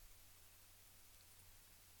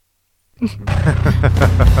Ready,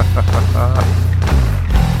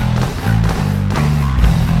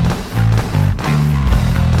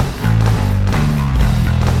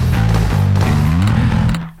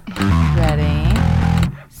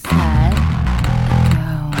 set,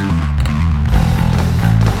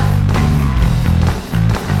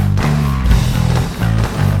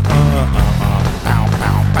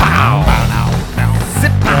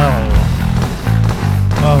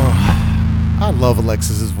 go. I love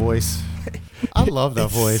Alexis's voice. I love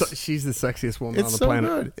that voice. She's the sexiest woman on It's the so planet.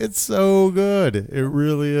 good. It's so good. It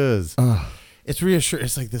really is. It's reassuring.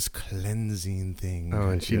 It's like this cleansing thing. Oh,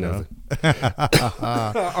 and she you knows know? it.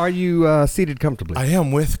 Are you seated comfortably? I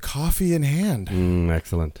am with coffee in hand.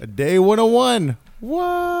 Excellent. Day 101. What?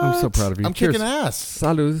 I'm so proud of you. I'm Cheers. kicking ass.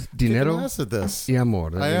 Salud, dinero, Kicking ass at this. y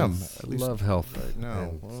amor. I am. Means At least love, health.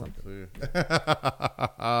 No.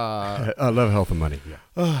 Love, health, and money.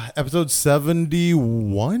 Yeah. Episode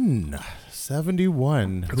 71.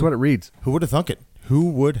 71. That's what it reads. Who would have thunk it? Who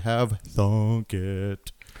would have thunk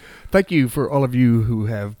it? Thank you for all of you who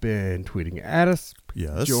have been tweeting at us.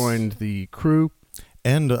 Yes. Joined the crew.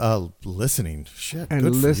 And listening. Shit. And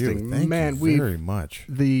good listening. For you. Thank Man, you very much.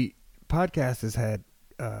 The podcast has had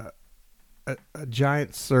a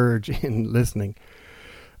giant surge in listening.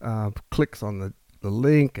 Clicks on the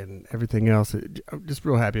link and everything else. I'm just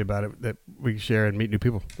real happy about it that we share and meet new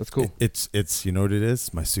people. That's cool. It's you know what it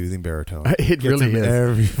is? My soothing baritone. It Gets really him is.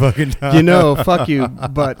 every fucking time. You know, fuck you.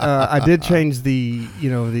 But I did change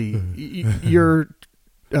your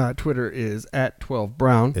Twitter is at 12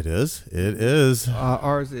 Brown. It is. It is.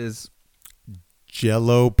 Ours is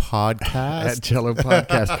Jello Podcast. at Jello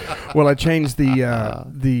Podcast. Well, I changed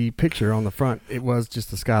the picture on the front. It was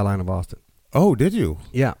just the skyline of Austin. Oh, did you?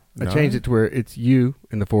 Yeah. I Nice. changed it to where it's you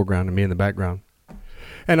in the foreground and me in the background.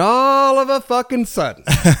 And all of a fucking sudden,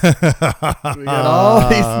 we got all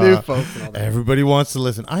these new folks. And all that. Everybody wants to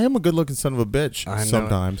listen. I am a good-looking son of a bitch I know.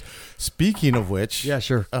 sometimes. Speaking of which, Yeah,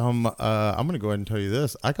 sure. I'm going to go ahead and tell you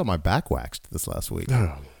this. I got my back waxed this last week.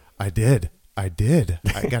 Oh. I did. I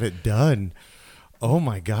got it done. Oh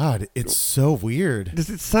my God, it's so weird. Does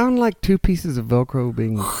it sound like two pieces of Velcro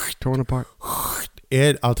being torn apart?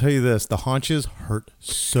 I'll tell you this, the haunches hurt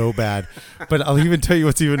so bad. But I'll even tell you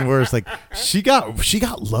what's even worse. Like she got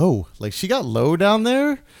low. Like she got low down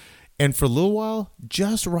there. And for a little while,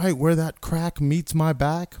 just right where that crack meets my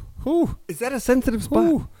back. Whew. Is that a sensitive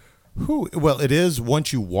spot? Well, it is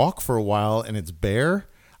once you walk for a while and it's bare.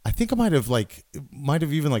 I think I might have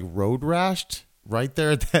even road rashed right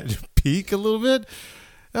there at that peak a little bit.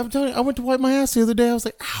 I'm telling you, I went to wipe my ass the other day. I was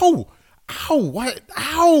like, ow, what,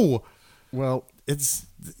 ow. Well, That's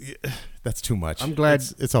too much. I'm glad.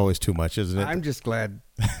 It's always too much, isn't it? I'm just glad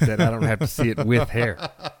that I don't have to see it with hair.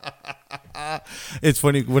 It's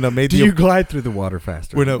funny when I made Do you glide through the water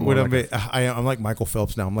faster? I'm like Michael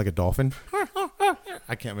Phelps now. I'm like a dolphin.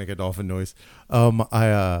 I can't make a dolphin noise.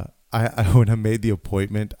 When I made the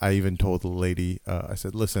appointment, I even told the lady, I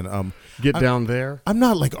said, "Listen, get down there." I'm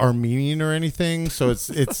not like Armenian or anything, so it's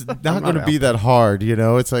not going to be that hard, you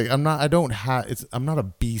know. It's like I'm not a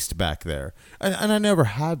beast back there, and I never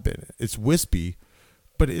have been. It's wispy,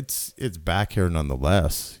 but it's back here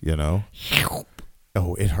nonetheless, you know.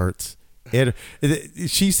 Oh, it hurts.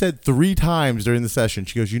 She said 3 times during the session,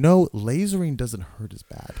 she goes, lasering doesn't hurt as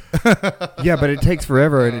bad. Yeah, but it takes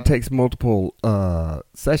forever and it takes multiple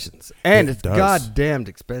sessions. And it's does. goddamn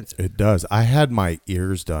expensive. It does. I had my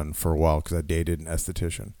ears done for a while because I dated an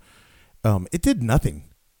esthetician. It did nothing.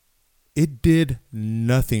 It did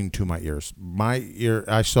nothing to my ears. My ear,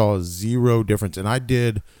 I saw 0 difference. And I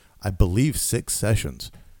did, I believe, 6 sessions.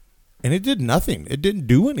 And it did nothing. It didn't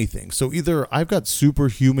do anything. So either I've got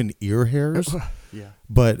superhuman ear hairs, Yeah,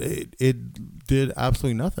 but it did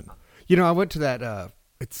absolutely nothing. I went to that.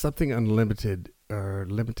 It's something unlimited or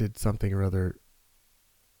limited something or other,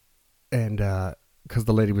 and because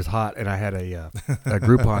the lady was hot, and I had a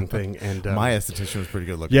Groupon thing, and My esthetician was pretty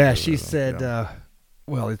good looking. yeah, too, she though. said, Yeah.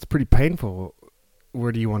 "Well, it's pretty painful.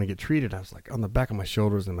 Where do you want to get treated?" I was like, "On the back of my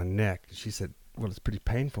shoulders and my neck." And she said, "Well, it's pretty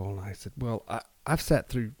painful." And I said, "Well, I've sat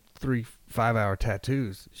through 3 5-hour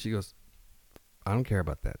tattoos." She goes, "I don't care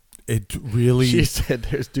about that." It really. She said,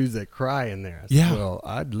 "There's dudes that cry in there." I said, Yeah. "Well,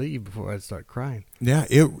 I'd leave before I'd start crying." Yeah,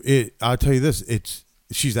 I'll tell you this.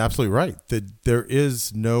 She's absolutely right. That there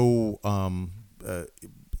is no.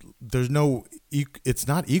 There's no. It's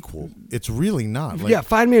not equal. It's really not. Like, Yeah,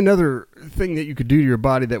 find me another thing that you could do to your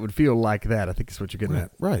body that would feel like that. I think that's what you're getting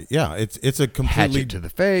at. Right. Yeah. It's a completely. Hatchet to the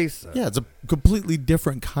face. Yeah, it's a completely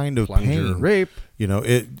different kind of Plunger, pain. rape.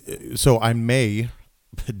 So I may,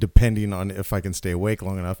 depending on if I can stay awake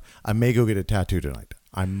long enough, I may go get a tattoo tonight.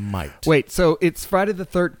 I might. Wait, so it's Friday the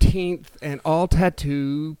 13th, and all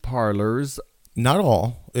tattoo parlors. Not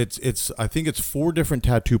all. It's. I think it's 4 different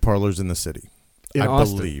tattoo parlors in the city. In I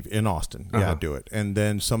Austin? believe in Austin. Uh-huh. Yeah, do it, and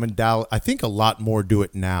then some in Dallas. I think a lot more do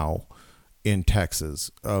it now in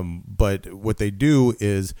Texas. But what they do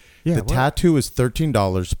is the tattoo is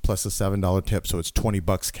 $13 plus a $7 tip, so it's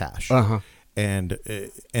 $20 cash. Uh-huh. And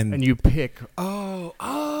you pick.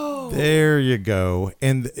 Oh. there you go.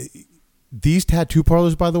 And these tattoo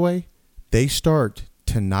parlors, by the way, they start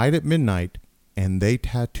tonight at midnight, and they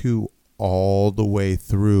tattoo all the way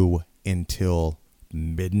through until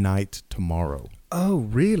midnight tomorrow. Oh,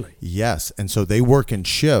 really? Yes, and so they work in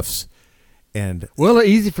shifts. And Well,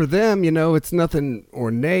 easy for them. It's nothing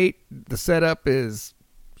ornate. The setup is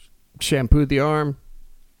shampoo the arm,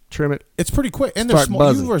 trim it. it's pretty quick, and they're Start small.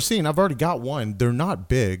 buzzing. You've ever seen? I've already got one. They're not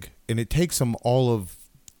big, and it takes them all of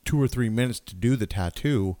 2 or 3 minutes to do the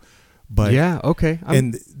tattoo. But Yeah, okay.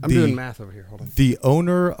 I'm the- doing math over here. Hold on. the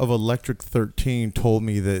owner of Electric 13 told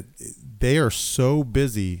me that they are so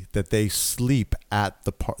busy that they sleep at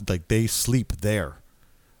the like they sleep there.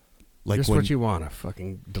 Like Just when what you want, a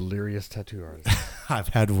fucking delirious tattoo artist. I've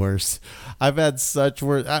had worse. I've had such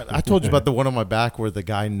worse. I told you about the one on my back where the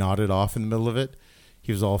guy nodded off in the middle of it.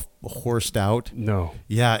 He was all horsed out. No.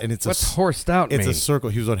 Yeah, and it's What's horsed out It's mean? a circle.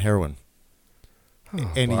 He was on heroin.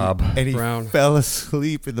 Oh, And Bob he Brown. fell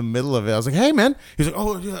asleep in the middle of it. I was like, "Hey, man!" He's like,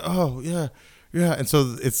 "Oh yeah." And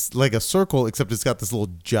so it's like a circle, except it's got this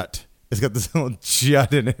little jut. It's got this little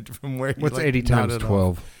jut in it from where. What's he, 80 times nodded off.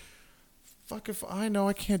 12? Fuck if I know.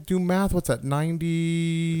 I can't do math. What's that?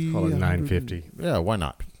 90. Call it 950. Yeah, why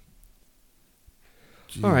not?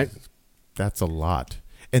 All right. Jesus, that's a lot.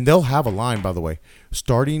 And they'll have a line, by the way.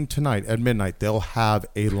 Starting tonight at midnight, they'll have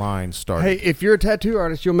a line starting Hey, if you're a tattoo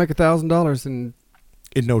artist, you'll make $1,000 and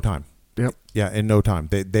in no time. Yep. Yeah, in no time.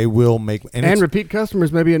 They will make And it's repeat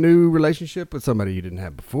customers, maybe a new relationship with somebody you didn't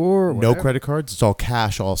have before. Or no whatever. credit cards. It's all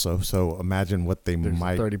cash also. So imagine what they There's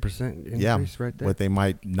might a 30% increase yeah, right there. what they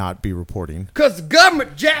might not be reporting. Because the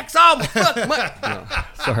government jacks all my fucking money. No,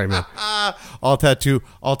 sorry, man. All tattoo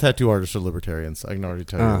artists are libertarians. I can already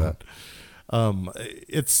tell you that.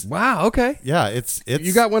 It's Wow, okay. yeah, it's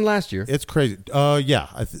You got one last year. It's crazy. Yeah,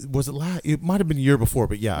 was it last? It might have been a year before,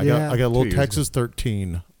 but yeah, I got a 2 little years Texas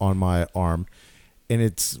 13 on my arm, and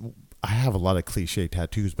I have a lot of cliche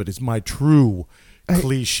tattoos, but it's my true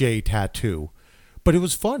cliche tattoo. But it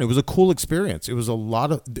was fun. It was a cool experience. It was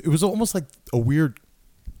almost like a weird.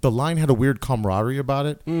 The line had a weird camaraderie about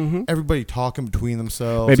it. Mm-hmm. Everybody talking between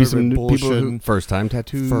themselves. Maybe some everybody new people who first-time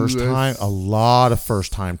tattoo. a lot of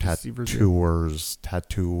first-time Receivers,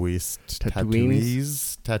 tattooers,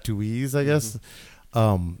 tattoos, I guess.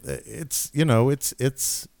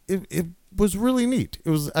 It was really neat. It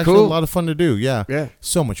was actually Cool. a lot of fun to do. Yeah. Yeah.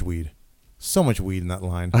 So much weed in that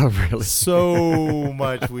line. Oh, really? So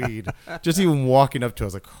much weed. Just even walking up to it, I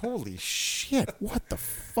was like, holy shit, what the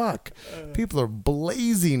fuck? People are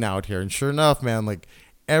blazing out here. And sure enough, man, like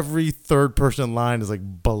every third person in line is like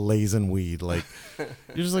blazing weed. Like, you're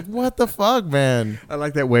just like, what the fuck, man? I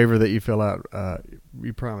like that waiver that you fill out.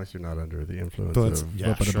 You promise you're not under the influence of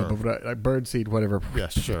yeah, sure. birdseed, whatever.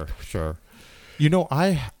 Yes, sure. You know,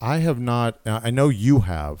 I have not, I know you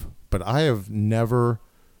have, but I have never,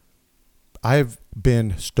 I've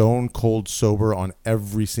been stone cold sober on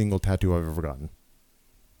every single tattoo I've ever gotten.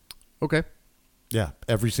 Okay. Yeah,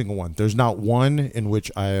 every single one. There's not one in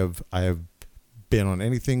which I have been on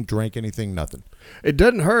anything, drank anything, nothing. It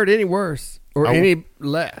doesn't hurt any worse or any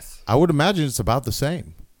less. I would imagine it's about the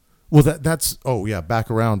same. Well, that's back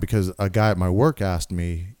around because a guy at my work asked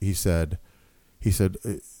me. He said,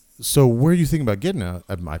 so where are you thinking about getting a?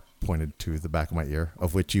 I pointed to the back of my ear,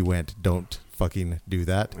 of which you went, don't fucking do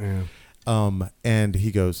that. Yeah. And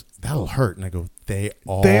he goes, that'll hurt. And I go, they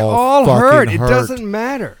all hurt. fucking It doesn't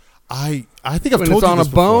matter. I think I've When told it's you on this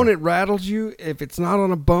a bone, before. it rattles you. If it's not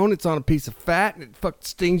on a bone, it's on a piece of fat, and it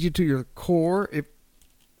stings you to your core.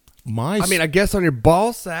 I guess on your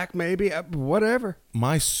ball sack, maybe. Whatever.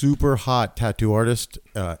 My super hot tattoo artist,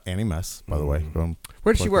 Annie Mess, by the way.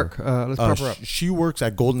 Where does she work? Let's prop her up. She works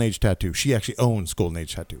at Golden Age Tattoo. She actually owns Golden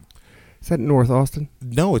Age Tattoo. Is that North Austin?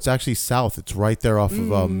 No, it's actually south. It's right there off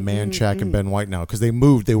of Manchac and Ben White now because they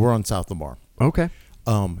moved. They were on South Lamar. Okay.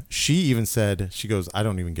 She even said, she goes, I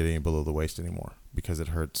don't even get any below the waist anymore because it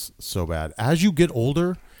hurts so bad. As you get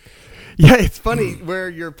older. Yeah, it's funny where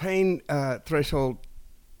your pain threshold.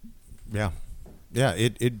 Yeah. Yeah.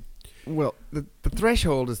 Well, the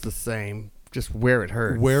threshold is the same, just where it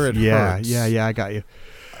hurts. Where it hurts. Yeah, I got you.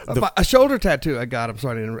 A shoulder tattoo I got. I'm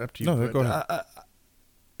sorry to interrupt you. No, go ahead.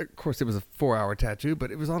 Of course, it was a 4-hour tattoo, but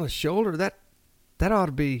it was on a shoulder. That ought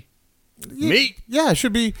to be Me? Yeah, it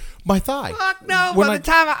should be my thigh. Fuck no. When By the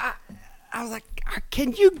time I was like,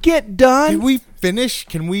 can you get done? Can we finish?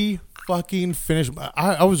 Can we fucking finish?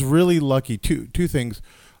 I was really lucky. Two things.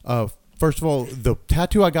 First of all, the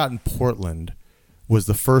tattoo I got in Portland was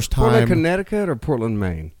the first time. Portland, Connecticut or Portland,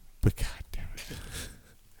 Maine? But God damn it.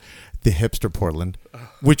 The hipster Portland,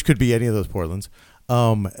 which could be any of those Portlands.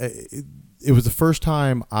 It was the first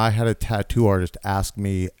time I had a tattoo artist ask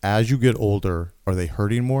me, as you get older, are they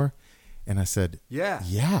hurting more? And I said,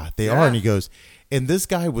 Yeah, they are. And he goes, and this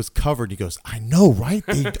guy was covered. He goes, I know, right?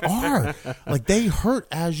 They are. Like, they hurt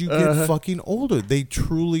as you get fucking older. They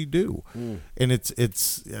truly do. And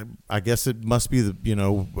it's, I guess it must be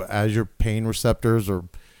as your pain receptors or,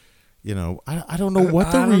 I don't know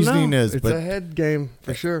what the reasoning is. It's but a head game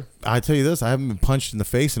for sure. I tell you this, I haven't been punched in the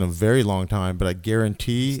face in a very long time, but I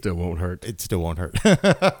guarantee Still won't hurt. it still won't hurt.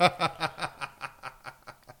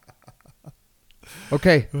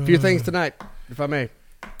 Okay, a few things tonight, if I may.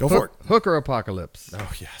 Go for it. Hooker apocalypse.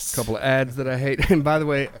 Oh, yes. A couple of ads that I hate. And by the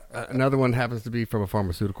way, another one happens to be from a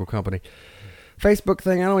pharmaceutical company. Facebook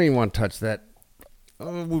thing, I don't even want to touch that.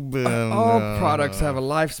 All products have a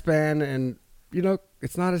lifespan, and,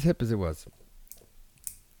 it's not as hip as it was.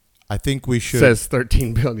 I think we should. Says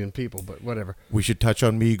 13 billion people, but whatever. We should touch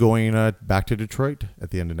on me going back to Detroit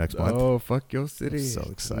at the end of next month. Oh, fuck your city. I'm so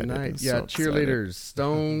excited. Tonight. I'm Yeah, so cheerleaders. excited.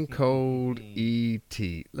 Stone Cold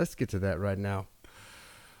E.T. Let's get to that right now.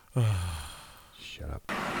 Shut up.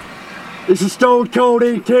 This is Stone Cold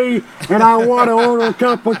E.T. and I want to order a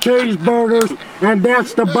couple cheeseburgers, and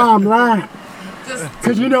that's the bottom line.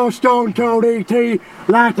 Cause Stone Cold E.T.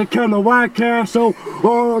 like to come to White Castle,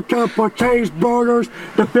 order a couple cheeseburgers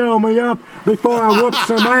to fill me up before I whoop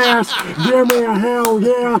some ass. Give me a hell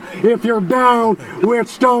yeah if you're down with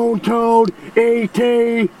Stone Cold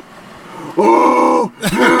E.T. Oh,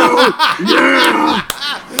 hell yeah!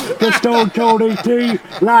 Cause Stone Cold E.T.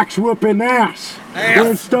 likes whooping ass.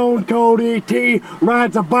 When Stone Cold E.T.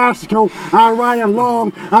 rides a bicycle, I ride it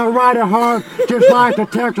long, I ride it hard, just like the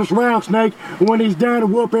Texas rattlesnake when he's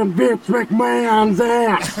done whooping Vince McMahon's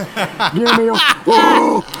ass. Give me a,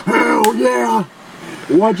 oh, hell yeah.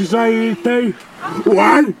 What'd you say, E.T.?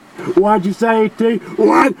 What? What'd you say, E.T.?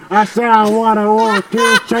 What? I said I want to order 2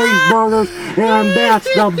 cheeseburgers, and that's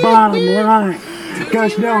the bottom line.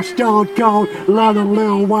 Cause Stone Cold love a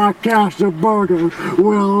little White Castle burger with a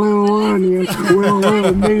little onion, with a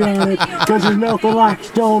little meat on it. Cause there's nothing like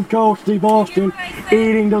Stone Cold Steve Austin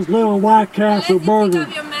eating those little White Castle burgers.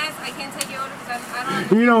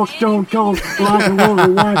 Stone Cold like a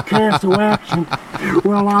little White Castle action.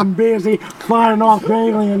 Well, I'm busy fighting off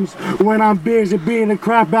aliens when I'm busy beating the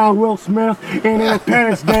crap out of Will Smith in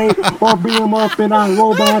Independence Day or beating him up in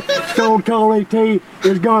iRobot. Stone Cold E.T.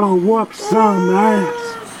 is gonna whoop some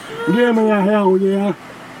ass. Give me a hell yeah.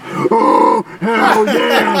 Oh, hell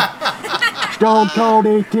yeah. Stone Cold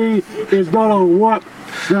E.T. is gonna whoop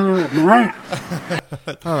some ass.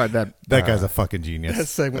 All right, that guy's a fucking genius. That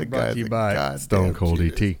segment brought guy's to you a by goddamn Stone Cold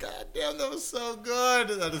genius. E.T. God damn, that was so good.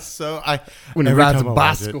 That is so. When he every rides time a I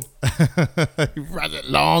watch bicycle. it- he rides it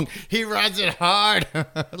long. He rides it hard,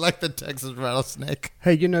 like the Texas rattlesnake.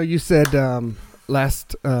 Hey, you said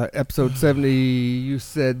last episode 70, you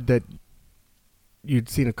said that you'd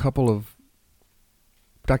seen a couple of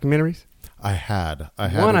documentaries. I had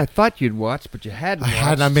One I thought you'd watch, but you hadn't. I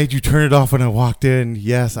had. And I made you turn it off when I walked in.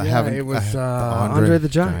 Yes, I Yeah, haven't. it was, Andre the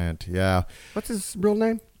Giant. Yeah, What's his real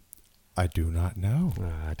name? I do not know.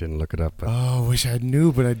 I didn't look it up. But Oh, wish I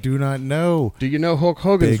knew, but I do not know. do you know Hulk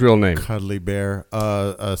Hogan's Big real name? Cuddly bear.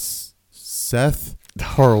 Seth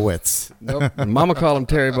Horowitz. Nope. Mama call him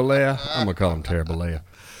Terry Bollea. I'm gonna call him Terry Bollea.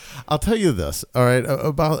 I'll tell you this. All right,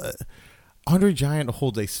 about Andre Giant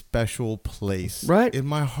holds a special place, Right. in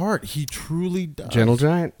my heart. He truly does. Gentle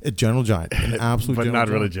Giant, A gentle giant, an absolute, but gentle not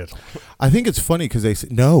really giant. gentle. I think it's funny because they say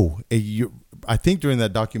no. I think during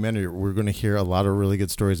that documentary, we're going to hear a lot of really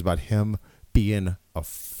good stories about him being a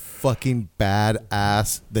fucking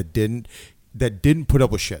badass that didn't put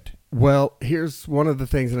up with shit. Well, here's one of the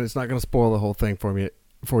things, and it's not going to spoil the whole thing for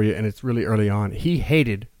you, and it's really early on. He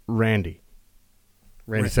hated Randy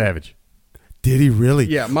Savage. Did he really?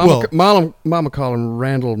 Yeah, Well, Mama call him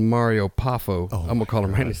Randall Mario Poffo. Oh I'm gonna call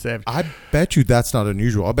him Randy Savage. I bet you that's not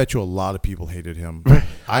unusual. I bet you a lot of people hated him.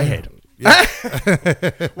 I hate him. Yeah.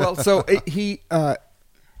 Well, so he, they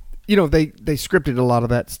scripted a lot of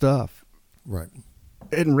that stuff, Right.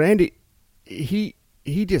 and Randy, he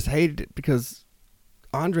just hated it because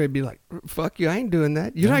Andre'd be like, "Fuck you, I ain't doing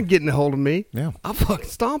that. You're not getting a hold of me. Yeah. I'll fucking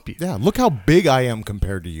stomp you." Yeah. Look how big I am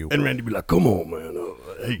compared to you. And Randy'd be like, "Come on, man.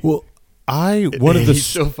 Hey." Well, one of He'd the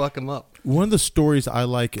still fuck him up. one of the stories I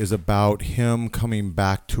like is about him coming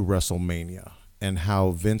back to WrestleMania and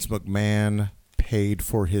how Vince McMahon paid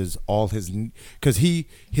for all his because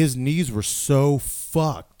his knees were so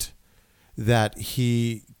fucked that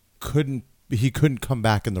he couldn't come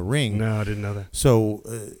back in the ring. No, I didn't know that. So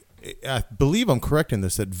I believe I'm correct in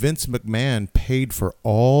this, that Vince McMahon paid for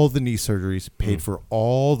all the knee surgeries, paid for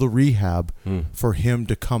all the rehab for him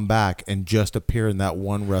to come back and just appear in that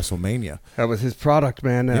one WrestleMania. That was his product,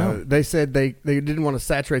 man. Yeah. They said they didn't want to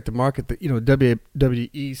saturate the market. That,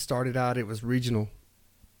 WWE started out, it was regional,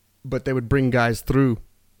 but they would bring guys through,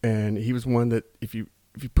 and he was one that if you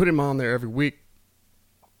put him on there every week,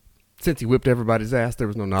 since he whipped everybody's ass, there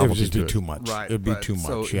was no novelty. It would just be to too much. Right, It would be too much.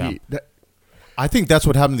 so Yeah. I I think that's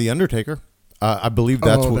what happened to The Undertaker. I believe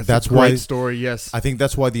that's a why. great story. Yes, I think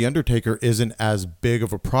that's why The Undertaker isn't as big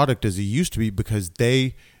of a product as he used to be, because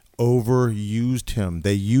they overused him.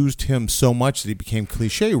 They used him so much that he became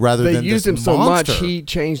cliche rather than they used this him so monster. much he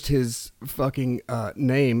changed his fucking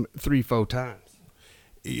name 3-4 times.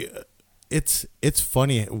 It's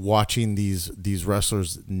funny watching these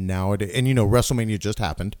wrestlers nowadays. And WrestleMania just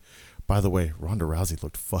happened. By the way, Ronda Rousey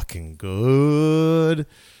looked fucking good.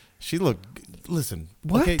 She looked. Listen,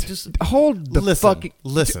 What? Okay, just Hold the fucking.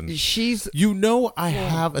 listen. She's I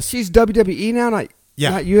have a. she's WWE now, not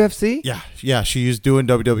UFC. Yeah. She's doing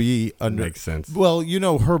WWE under. Makes sense. Well,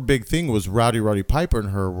 her big thing was Roddy Piper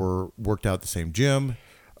and her were worked out at the same gym.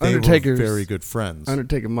 They Undertaker's were very good friends.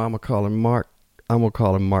 Undertaker mama call him Mark. I'm gonna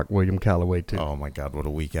call him Mark William Calloway too. Oh my God, what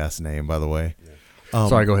a weak ass name, by the way.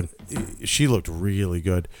 Sorry, go ahead. She looked really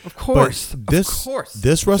good. Of course. But this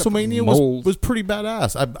WrestleMania was pretty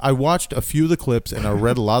badass. I watched a few of the clips and I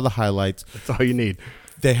read a lot of the highlights. That's all you need.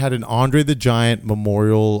 They had an Andre the Giant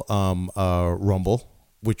Memorial Rumble,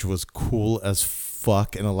 which was cool as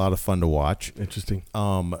fuck and a lot of fun to watch. Interesting.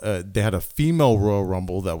 They had a female Royal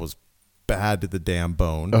Rumble that was bad to the damn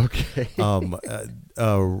bone. Okay. Ronda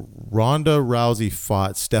Rousey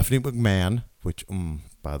fought Stephanie McMahon, which,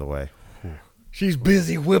 by the way. She's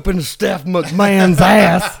busy whipping Steph McMahon's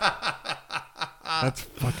ass. That's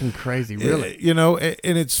fucking crazy, really.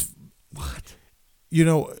 And it's what?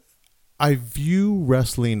 I view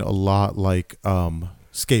wrestling a lot like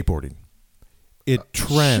skateboarding. It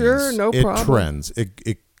trends. Sure, no problem. It trends.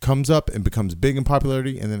 It comes up and becomes big in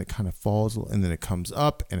popularity, and then it kind of falls, and then it comes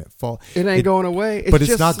up and it falls. It ain't going away. But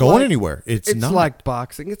it's not going anywhere. It's not like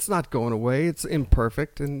boxing. It's not going away. It's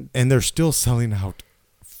imperfect, and they're still selling out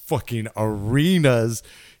fucking arenas,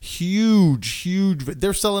 huge.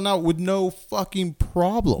 They're selling out with no fucking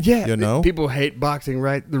problem. Yeah, people hate boxing,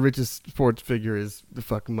 right? The richest sports figure is the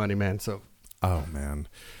fucking money man. So, oh man.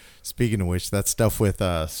 Speaking of which, that stuff with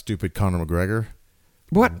stupid Conor McGregor.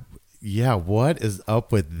 What? Yeah, what is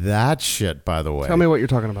up with that shit? By the way, tell me what you're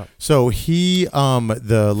talking about. So he, For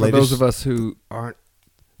those of us who aren't.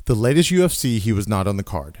 The latest UFC, he was not on the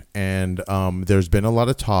card, and there's been a lot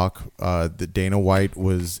of talk that Dana White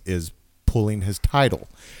is pulling his title.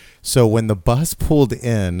 So when the bus pulled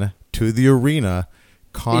in to the arena,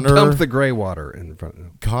 Conor he dumped the gray water in front of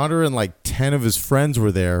him. Conor and like 10 of his friends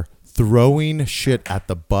were there throwing shit at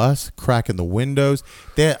the bus, cracking the windows.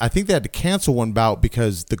 I think they had to cancel one bout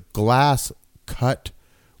because the glass cut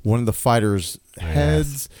one of the fighters'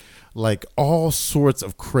 heads. Like all sorts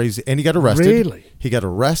of crazy, and he got arrested. Really? He got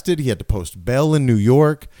arrested. He had to post bail in New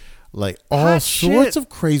York. Like all sorts of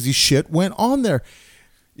crazy shit went on there.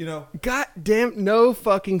 God damn, no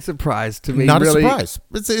fucking surprise to me. Not really. a surprise.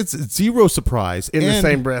 It's zero surprise. In the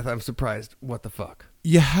same breath, I'm surprised. What the fuck?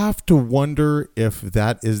 You have to wonder if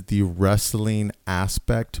that is the wrestling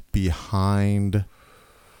aspect behind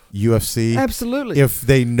UFC. Absolutely. If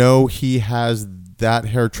they know he has that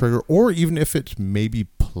hair trigger, or even if it's maybe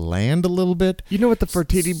planned a little bit. You know what the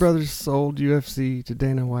Fertitti brothers sold UFC to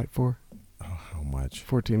Dana White for? Oh, how much?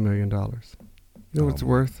 $14 million. You know what it's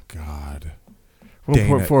worth? God.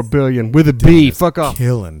 1.4 billion with a B. Fuck off.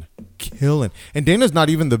 Killing. And Dana's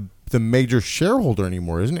not even the major shareholder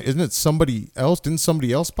anymore, isn't it? Isn't it somebody else? Didn't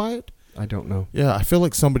somebody else buy it? I don't know. Yeah, I feel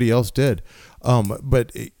like somebody else did.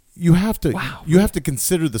 But you have to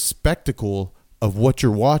consider the spectacle of what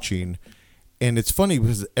you're watching. And it's funny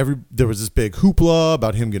because there was this big hoopla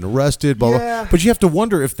about him getting arrested, blah, blah. But you have to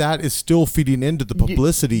wonder if that is still feeding into the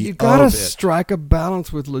publicity you gotta of it. Strike a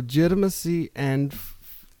balance with legitimacy and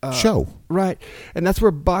show. Right. And that's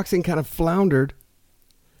where boxing kind of floundered.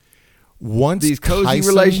 Once these cozy Tyson,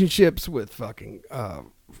 relationships with fucking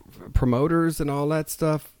promoters and all that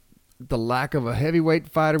stuff. The lack of a heavyweight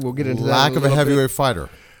fighter. We'll get into that. Lack of a heavyweight fighter.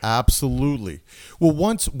 Absolutely. Well,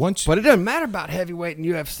 once, but it doesn't matter about heavyweight and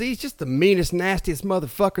UFC. It's just the meanest, nastiest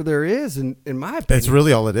motherfucker there is, in my opinion. That's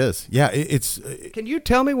really all it is. Yeah, it's. Can you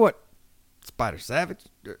tell me what Spider Savage,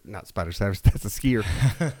 not Spider Savage. That's a skier.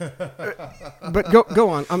 But go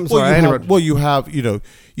on. I'm sorry. You have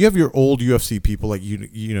your old UFC people like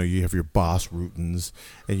you have your Boss Rutens,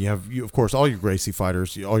 and you have of course all your Gracie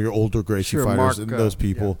fighters, all your older Gracie fighters, Mark, and those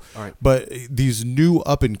people. Yeah. All right. But these new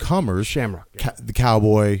up and comers, Shamrock, the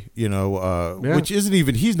Cowboy, which isn't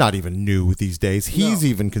even he's not even new these days. He's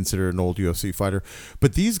even considered an old UFC fighter.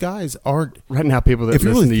 But these guys aren't right now. People that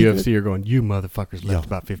listen really to UFC are going, "You motherfuckers left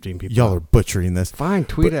about 15 people." Y'all are butchering this. Fine,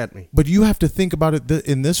 tweet at me. But you have to think about it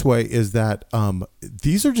in this way: is that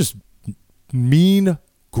these are just mean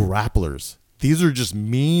grapplers. These are just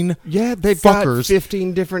mean. Yeah, they've fuckers. got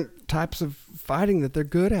 15 different types of fighting that they're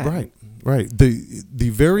good at. Right. The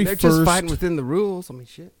very they're first just fighting within the rules. I mean,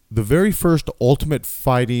 shit. The very first Ultimate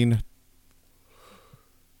Fighting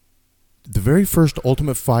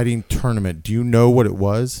tournament. Do you know what it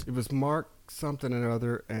was? It was Mark something and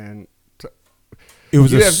other, and it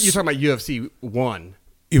was you're talking about UFC 1.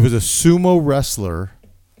 It was a sumo wrestler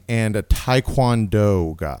and a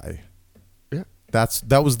taekwondo guy. Yeah.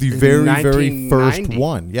 That was the very first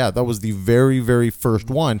one. Yeah, that was the very first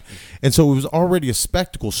one. And so it was already a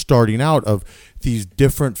spectacle starting out of these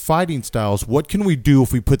different fighting styles. What can we do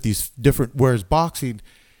if we put these different, whereas boxing,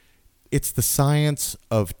 it's the science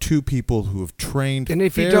of two people who have trained and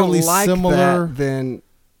if fairly you don't like similar. That, then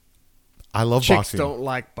I love chicks boxing. don't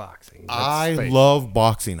like boxing. I love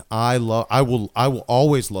boxing. I will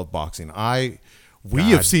always love boxing. We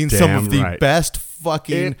have seen some of the best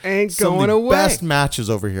fucking it ain't some going of the away. best matches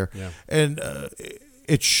over here. Yeah. And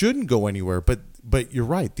it shouldn't go anywhere, but you're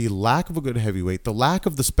right. The lack of a good heavyweight, the lack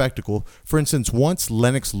of the spectacle. For instance, once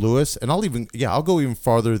Lennox Lewis, and I'll go even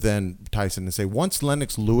farther than Tyson and say once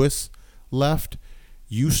Lennox Lewis left,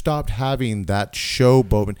 you stopped having that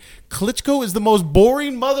showboat. Klitschko is the most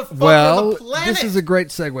boring motherfucker on the planet. This is a great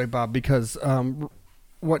segue, Bob, because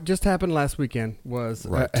what just happened last weekend was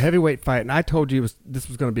a heavyweight fight, and I told you this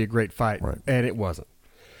was going to be a great fight, and it wasn't.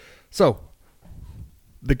 So,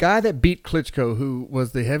 the guy that beat Klitschko, who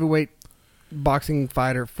was the heavyweight boxing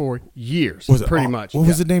fighter for years, pretty much. What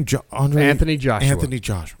was his name? Anthony Joshua. Anthony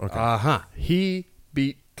Joshua. Okay. He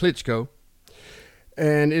beat Klitschko.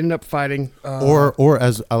 And ended up fighting, or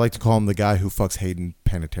as I like to call him, the guy who fucks Hayden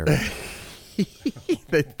Panettiere.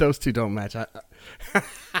 Those two don't match.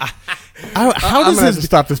 How does this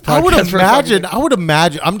stop this podcast? I would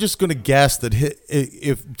imagine. I'm just going to guess that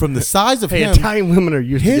if from the size of him, Italian women are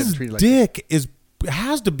used to getting treated like dick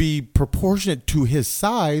has to be proportionate to his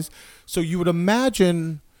size. So you would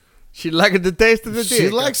imagine she liked the taste of the dick. She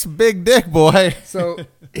likes big dick, boy. So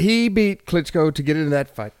he beat Klitschko to get into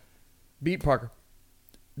that fight. Beat Parker.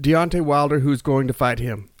 Deontay Wilder, who's going to fight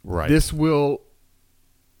him. Right. This will,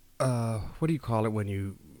 what do you call it when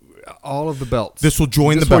you, all of the belts. This will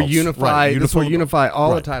join the belts. This will unify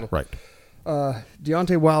all the titles. Right.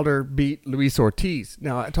 Deontay Wilder beat Luis Ortiz.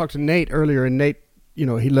 Now, I talked to Nate earlier, and Nate, he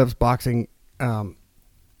loves boxing and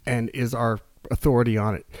is our authority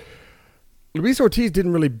on it. Luis Ortiz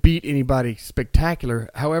didn't really beat anybody spectacular.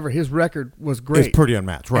 However, his record was great. It's pretty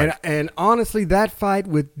unmatched, right? And honestly, that fight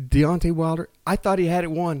with Deontay Wilder, I thought he had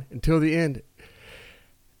it won until the end.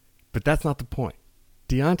 But that's not the point.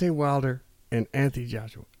 Deontay Wilder and Anthony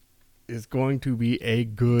Joshua is going to be a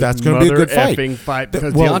good effing fight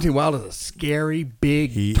because Deontay Wilder is a scary,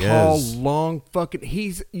 big, tall, long fucking.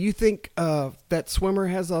 You think that swimmer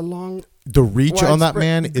has a long. The reach on that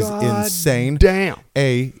man is insane. Damn.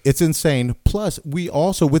 It's insane. Plus, we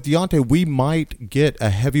also, with Deontay, we might get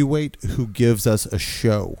a heavyweight who gives us a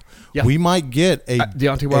show. Yeah. We might get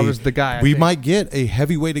Deontay Wilder's the guy. We might get a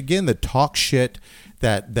heavyweight again that talks shit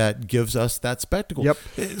that gives us that spectacle. Yep.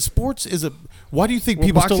 Sports is a. Why do you think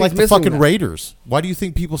people still like the fucking Raiders? Why do you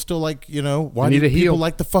think people still like, why do people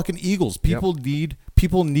like the fucking Eagles? People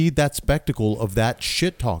need that spectacle of that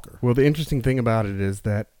shit talker. Well, the interesting thing about it is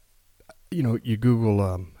that you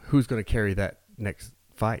Google who's going to carry that next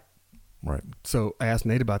fight. Right. So I asked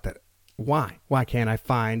Nate about that. Why? Why can't I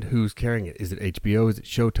find who's carrying it? Is it HBO? Is it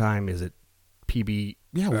Showtime? Is it PB?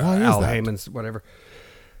 Yeah, why is Al that? Heyman's, whatever.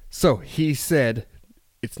 So he said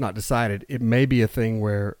it's not decided. It may be a thing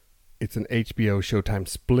where it's an HBO Showtime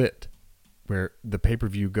split where the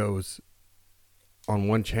pay-per-view goes on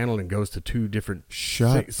one channel and goes to two different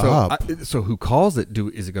things. Up. So who calls it?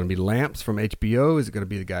 Is it going to be Lamps from HBO? Is it going to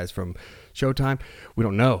be the guys from Showtime? We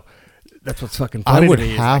don't know. That's what's fucking funny to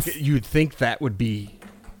me. You'd think that would be.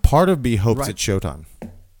 Part of me hopes it's Showtime.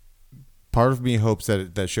 Part of me hopes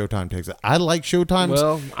that Showtime takes it. I like Showtime's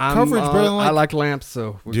coverage better than I like Lamps,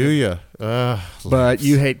 so. Do you? But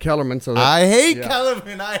you hate Kellerman, so. I hate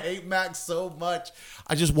Kellerman. I hate Max so much.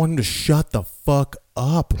 I just want him to shut the fuck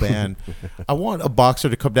up, man. I want a boxer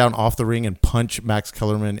to come down off the ring and punch Max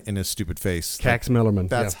Kellerman in his stupid face. Cax Millerman.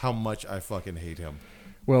 That's how much I fucking hate him.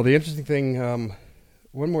 Well, the interesting thing,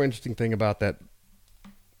 one more interesting thing about that.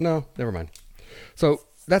 No, never mind. So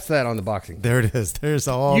that's that on the boxing. There it is. There's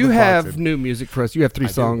all you the have boxing. new music for us. You have 3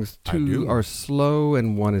 songs. I 2 do. are slow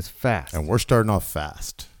and 1 is fast. And we're starting off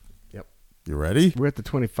fast. Yep. You ready? We're at the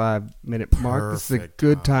 25-minute mark. This is a Perfect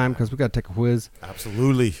good time because we got to take a whiz.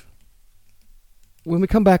 Absolutely. When we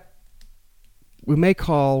come back, we may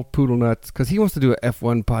call Poodle Nuts because he wants to do a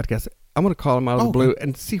F1 podcast. I'm going to call him out of the blue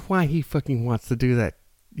and see why he fucking wants to do that.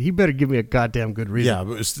 He better give me a goddamn good reason. Yeah,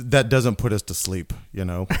 but that doesn't put us to sleep, you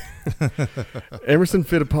know. Emerson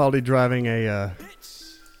Fittipaldi driving a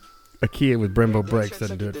Kia with Brembo brakes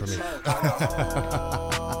doesn't do it for me.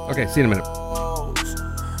 Okay, see you in a minute.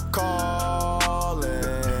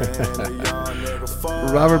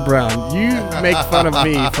 Robert Brown, you make fun of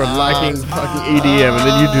me for liking fucking EDM, and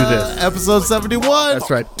then you do this. Episode 71. That's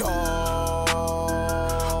right.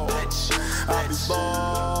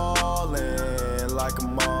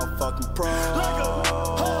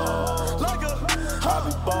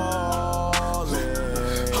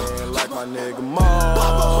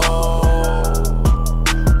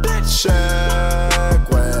 Check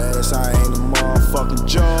West, I ain't a motherfucking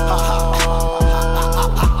joke.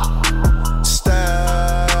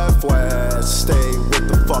 Steph West, stay with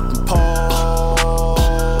the fucking pole.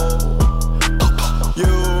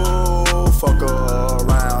 You fuck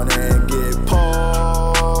around and get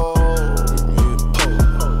pulled.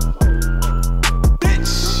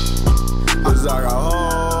 Bitch, 'cause I got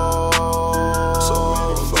hoes. So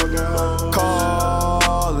fucking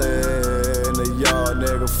calling the young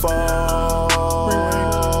nigga phone.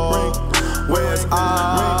 Where's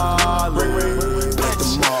Ollie? Let the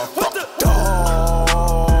motherfucker dog.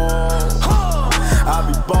 I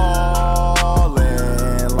be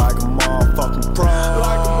ballin' like a motherfucking pro.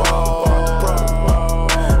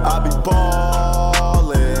 I be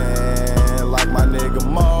ballin' like my nigga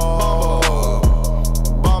Mo.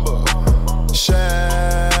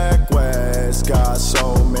 Shaq West got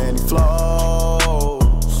so many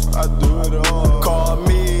flows. I do it all. Call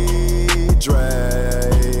me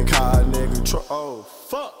Drake. Hot nigga. Oh,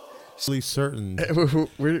 fuck. Certain.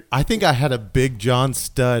 We're, I think I had a Big John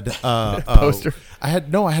Stud Poster? I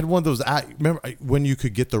had one of those. Remember when you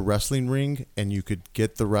could get the wrestling ring and you could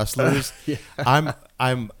get the wrestlers? Yeah.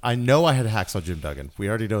 I know I had Hacksaw Jim Duggan. We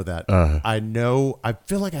already know that. I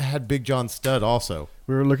feel like I had Big John Stud also.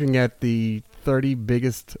 we were looking at the 30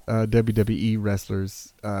 biggest WWE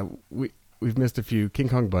wrestlers. We've missed a few. King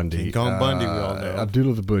Kong Bundy. King Kong Bundy, we all know.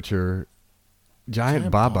 Abdullah the Butcher.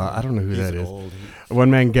 Giant Baba. I don't know who He's that is. old.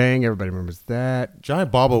 One Man Gang. Everybody remembers that.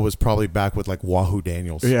 Giant Baba was probably back with like Wahoo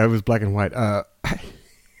Daniels. Yeah, it was black and white.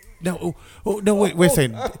 No, wait a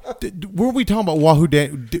second. Were we talking about Wahoo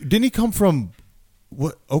Daniels? Didn't he come from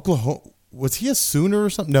what, Oklahoma? Was he a Sooner or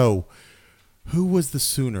something? No. Who was the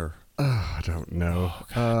Sooner? I don't know.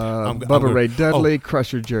 I'm Bubba gonna- Ray Dudley,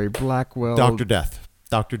 Crusher Jerry Blackwell, Dr. Death.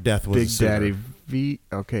 Dr. Death was Big a Sooner. Daddy V.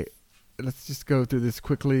 Okay, let's just go through this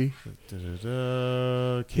quickly.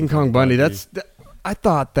 King Kong Bundy. I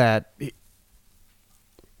thought that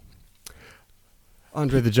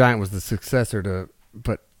Andre the Giant was the successor to,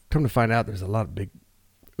 but come to find out, there's a lot of big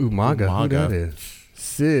Umaga. Who that is?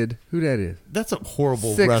 Sid. Who that is? That's a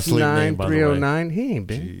horrible wrestling name, by the way. 69309. He ain't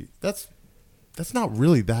big. Gee, that's not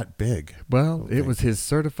really that big. Well, it was his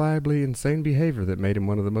certifiably insane behavior that made him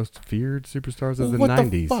one of the most feared superstars of the What 90s.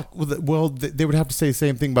 the fuck? Well, they would have to say the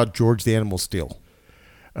same thing about George the Animal Steel.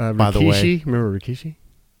 Rikishi, the way. remember Rikishi?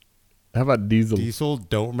 How about Diesel? Diesel,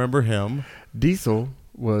 don't remember him. Diesel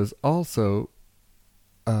was also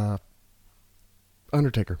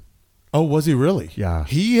Undertaker. Oh, was he really? Yeah.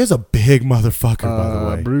 He is a big motherfucker, by the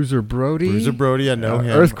way. Bruiser Brody. Bruiser Brody, I know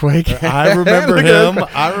him. Earthquake. I remember Look at him.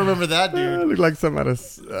 Earthquake. I remember that dude. Looked like some out of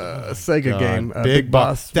Sega God. game. Big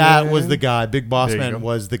Boss. That was the guy. Big Boss There you Man go.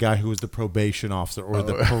 was the guy who was the probation officer,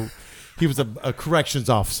 or he was a corrections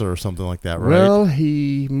officer or something like that, right? Well,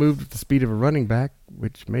 he moved at the speed of a running back,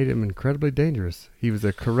 which made him incredibly dangerous. He was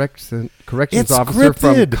a corrections it's officer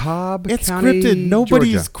from scripted. Cobb It's County, scripted.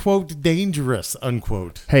 Nobody's Georgia. quote dangerous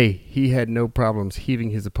unquote. Hey, he had no problems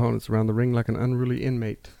heaving his opponents around the ring like an unruly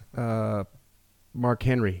inmate. Mark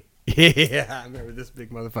Henry. Yeah, I remember this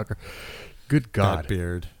big motherfucker. Good God. That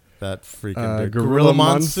beard. That freaking beard. Gorilla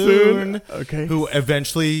Monsoon. Okay. Who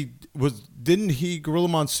eventually Gorilla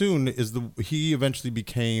Monsoon he eventually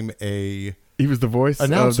became a He was the voice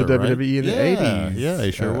announcer, of the right? WWE in the Yeah, 80s. yeah,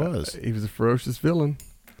 he sure was. He was a ferocious villain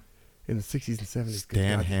in the 60s and 70s. Good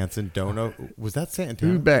Dan God. Hansen, don't know. Was that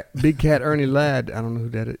Santana? Who back? Big Cat Ernie Ladd. I don't know who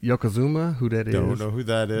that is. Yokozuna, who that is. Don't know who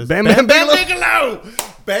that is. Bam Bam Bigelow. Bigelow!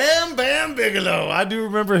 Bam Bam Bigelow. I do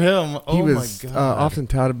remember him. He Oh was my God. often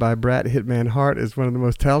touted by Bret Hitman Hart as one of the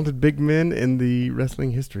most talented big men in the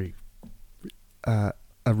wrestling history. A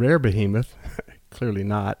rare behemoth. Clearly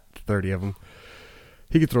not. 30 of them.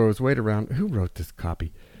 He could throw his weight around. Who wrote this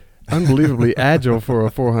copy? Unbelievably agile for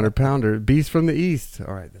a 400-pounder. Beast from the East.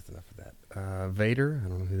 All right, that's enough of that. Vader. I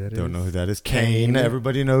don't know who that is. Don't know who that is. Kane.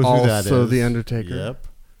 Everybody knows also who that is. Also The Undertaker. Yep.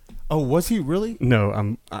 Oh, was he really?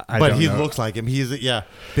 No, I But don't he know. looks like him. He's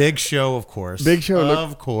Big Show, of course. Big Show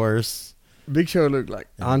of course. Big Show looked like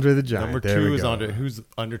Andre the Giant. Number There 2 we is go. who's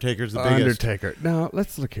Undertaker's the biggest. Undertaker. Now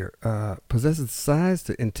let's look here. Possesses size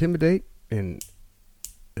to intimidate and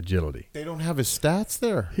agility. They don't have his stats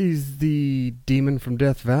there. He's the demon from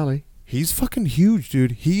Death Valley. He's fucking huge,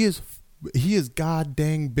 dude. He is god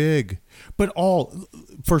dang big. But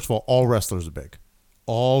first of all wrestlers are big.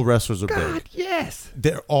 All wrestlers are big. Yes.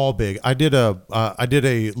 They're all big. I did a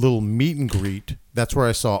little meet and greet. That's where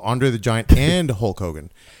I saw Andre the Giant and Hulk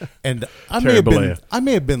Hogan. And I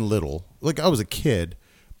may have been little, like I was a kid,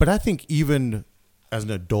 but I think even as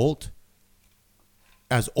an adult,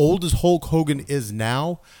 as old as Hulk Hogan is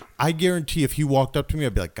now, I guarantee if he walked up to me,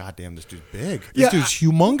 I'd be like, God damn, this dude's big. This dude's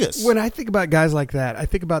humongous. When I think about guys like that, I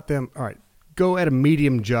think about them, all right, go at a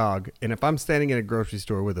medium jog. And if I'm standing in a grocery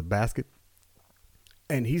store with a basket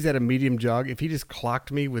and he's at a medium jog, if he just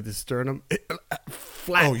clocked me with his sternum,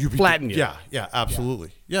 flatten you. Yeah,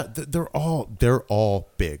 absolutely. Yeah, they're all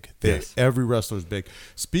big. Yes. Every wrestler's big.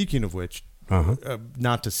 Speaking of which,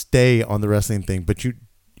 not to stay on the wrestling thing, but you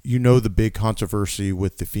know the big controversy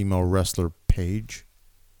with the female wrestler Paige?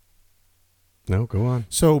 No, go on.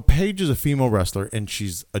 So Paige is a female wrestler, and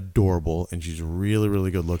she's adorable, and she's really,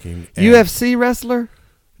 really good looking. And UFC wrestler?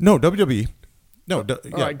 No, WWE. No, All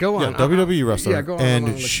right, go on. Yeah, WWE wrestler. Yeah, go on.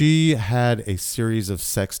 And she had a series of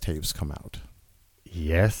sex tapes come out.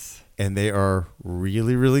 Yes. And they are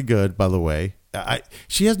really, really good, by the way.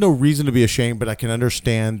 She has no reason to be ashamed, but I can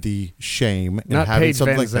understand the shame in Not having Paige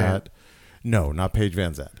something Van like Zandt. that. No, not Paige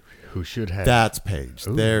Van Zandt. Who should have? That's Paige.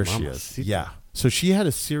 Ooh, there she Mama is. Sita. Yeah. So she had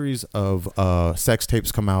a series of sex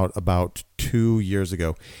tapes come out about 2 years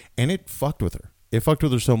ago, and it fucked with her. It fucked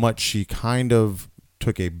with her so much she kind of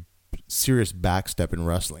took a serious backstep in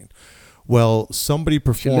wrestling. Well, somebody She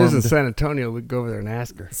performed. lives in San Antonio. We'd go over there and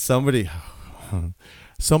ask her.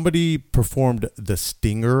 Somebody performed the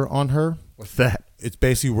stinger on her. What's that? It's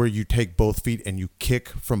basically where you take both feet and you kick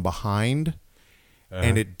from behind,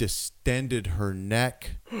 and it distended her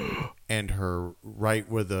neck and her right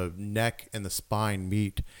where the neck and the spine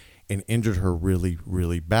meet, and injured her really,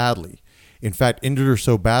 really badly. In fact, injured her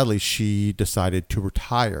so badly she decided to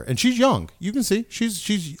retire. And she's young. You can see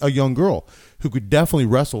she's a young girl who could definitely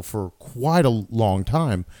wrestle for quite a long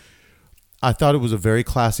time. I thought it was a very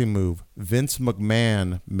classy move. Vince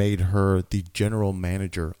McMahon made her the general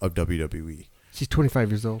manager of WWE. She's 25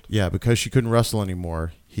 years old. Yeah, because she couldn't wrestle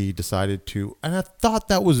anymore, he decided to. And I thought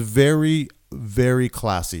that was very, very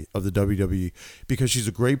classy of the WWE because she's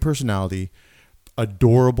a great personality,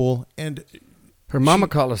 adorable, and Her mama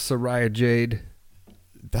called her Soraya Jade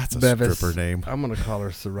that's a Bevis. stripper name. I'm going to call her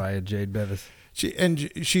Soraya Jade Bevis.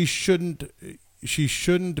 She shouldn't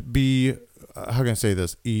be, how can I say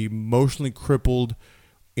this, emotionally crippled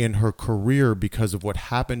in her career because of what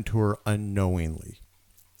happened to her unknowingly.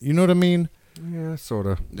 You know what I mean? Yeah, sort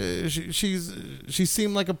of. She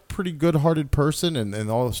seemed like a pretty good-hearted person,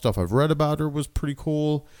 and all the stuff I've read about her was pretty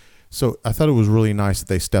cool. So I thought it was really nice that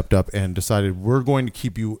they stepped up and decided, we're going to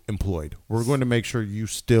keep you employed. We're going to make sure you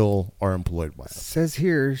still are employed by us. Says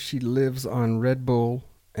here she lives on Red Bull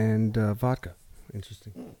and vodka.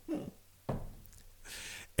 Interesting.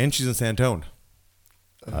 And she's in Santone.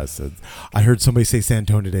 I heard somebody say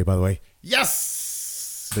Santone today, by the way.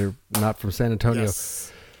 Yes! They're not from San Antonio.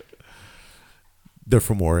 Yes. They're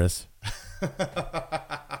from Juarez.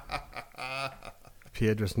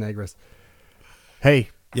 Piedras Negras.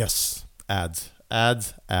 Hey, Yes. Ads.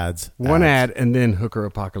 one ad and then Hooker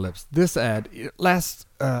Apocalypse. This ad, the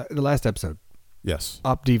last episode, Yes.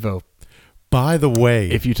 Opdivo. By the way,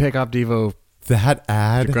 If you take Opdivo, that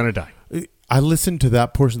ad, you're going to die. I listened to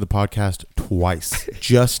that portion of the podcast twice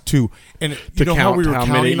just to, and you know how we were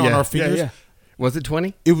counting on our fingers? Yeah. Was it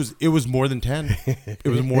 20? It was more than 10. It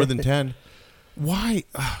was more than 10. Why?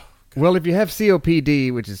 Well, if you have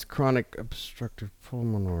COPD, which is chronic obstructive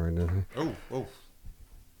pulmonary, Oh.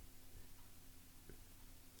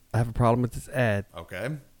 I have a problem with this ad Okay.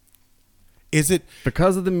 Is it?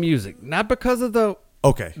 because of the music, not because of the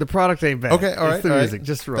Okay. The product ain't bad. Okay, all right. It's the all right. music.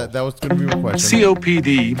 Just roll. That was going to be my question.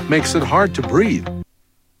 COPD makes it hard to breathe.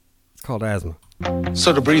 It's called asthma.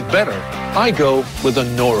 So to breathe better, I go with a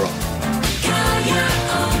Noro.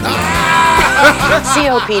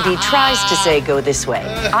 COPD tries to say go this way.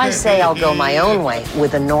 I say I'll go my own way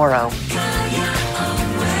with a Noro.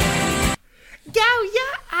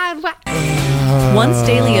 Once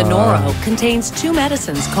Daily Anoro contains 2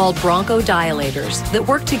 medicines called bronchodilators that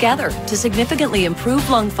work together to significantly improve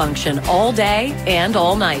lung function all day and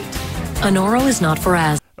all night. Anoro is not for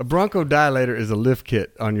asthma. A bronchodilator is a lift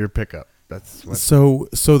kit on your pickup. That's what. So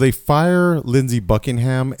they fire Lindsey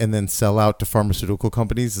Buckingham and then sell out to pharmaceutical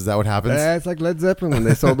companies. Is that what happens? It's like Led Zeppelin when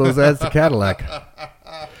they sold those ads to Cadillac.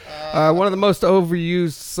 One of the most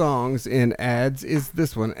overused songs in ads is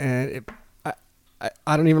this one, and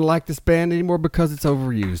I don't even like this band anymore because it's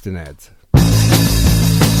overused in ads.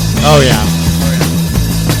 Oh yeah.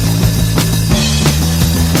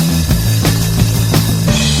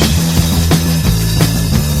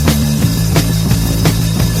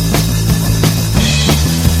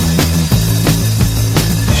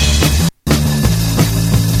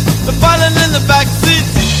 The falling in the back seat.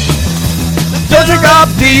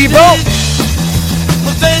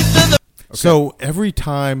 So every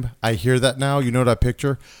time I hear that now, you know what I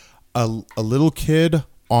picture? A little kid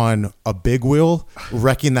on a big wheel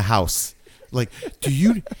wrecking the house. Like, do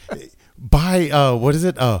you buy what is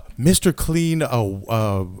it? Mr. Clean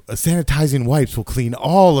sanitizing wipes will clean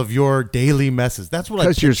all of your daily messes. That's what I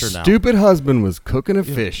picture because your now. stupid husband was cooking a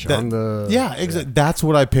fish on the. Yeah, exactly. That's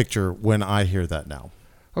what I picture when I hear that now.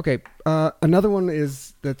 Okay, another one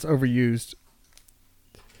is that's overused.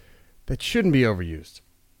 That shouldn't be overused.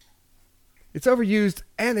 It's overused,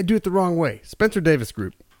 and they do it the wrong way. Spencer Davis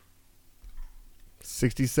Group,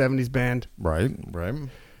 60s, 70s band. Right.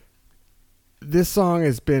 This song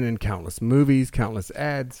has been in countless movies, countless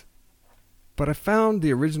ads, but I found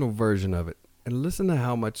the original version of it, and listen to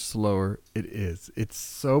how much slower it is. It's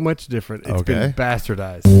so much different. It's been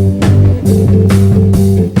bastardized.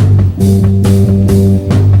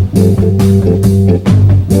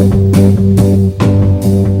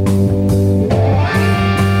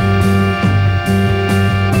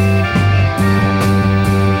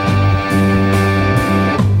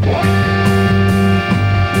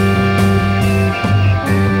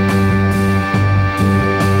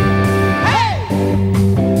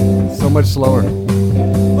 Much slower.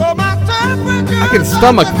 I can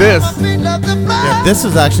stomach this. Yeah, this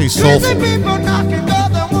is actually soulful.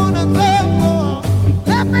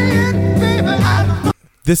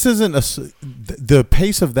 This isn't the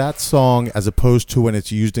pace of that song as opposed to when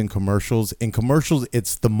it's used in commercials. In commercials,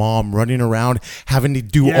 it's the mom running around having to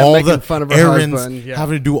do all the fun of her errands, husband, yeah.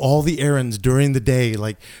 having to do all the errands during the day,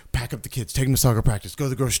 like pack up the kids, take them to soccer practice, go to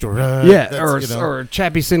the grocery store. Or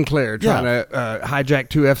Chappie Sinclair trying to hijack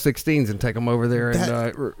 2 F-16s and take them over there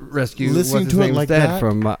and rescue listening to it like that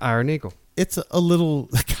from Iron Eagle. It's a little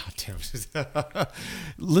goddamn.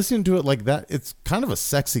 Listening to it like that, it's kind of a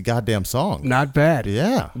sexy goddamn song. Not bad.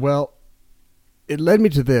 Yeah. Well, it led me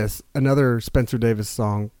to this, another Spencer Davis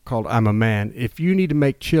song called I'm a Man. If you need to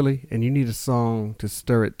make chili and you need a song to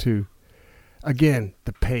stir it too, again,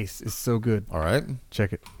 the pace is so good. All right.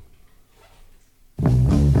 Check it. Oh,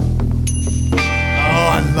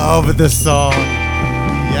 I love this song.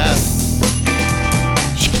 Yes.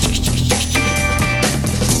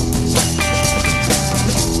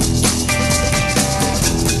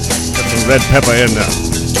 Got some red pepper in there.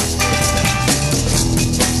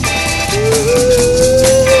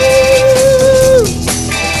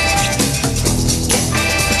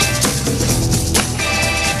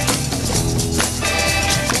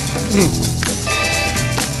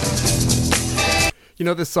 You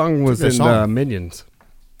know, this song was in Minions.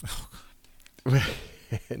 Oh, God.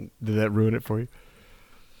 Did that ruin it for you?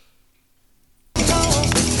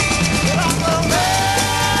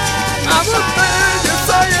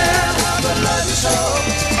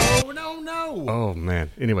 Oh, no. Oh, man.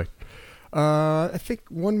 Anyway, I think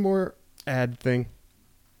one more ad thing.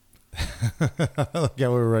 Yeah, we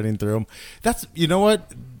were running through them. That's, you know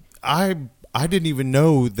what? I didn't even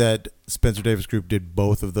know that Spencer Davis Group did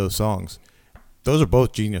both of those songs. Those are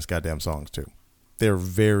both genius goddamn songs, too. They're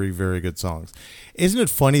very, very good songs. Isn't it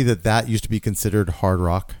funny that used to be considered hard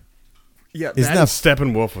rock? Yeah, Isn't that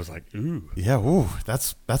Steppenwolf was like, ooh. Yeah, ooh,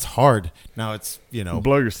 that's hard. Now it's, you know.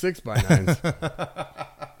 Blow your 6x9s.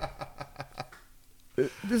 This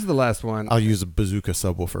is the last one. I'll use a bazooka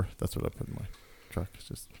subwoofer. That's what I put in my truck. It's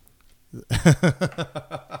just.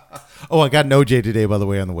 Oh, I got an OJ today, by the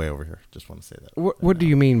way, on the way over here. Just want to say that. What do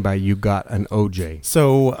you mean by you got an OJ?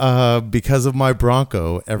 So, because of my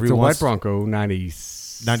Bronco, It's a white Bronco,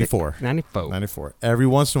 94. 94. Every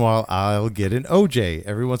once in a while, I'll get an OJ.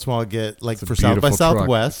 Every once in a while, I'll get, like, It's a for South by beautiful truck.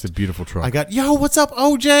 Southwest. It's a beautiful truck. I got, yo, what's up,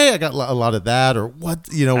 OJ? I got a lot of that, or what,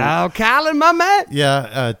 you know. Al Callen, my man.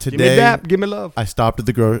 Yeah, today. Give me that. Give me love. I stopped at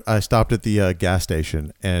the gas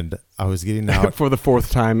station, and I was getting out. For the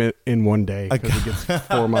fourth time in one day, because it gets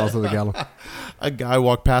 4 miles to the gallon. A guy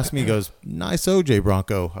walked past me, he goes, nice OJ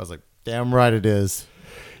Bronco. I was like, damn right it is.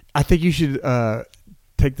 I think you should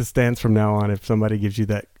take the stance from now on. If somebody gives you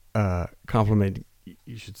that compliment,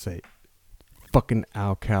 you should say, fucking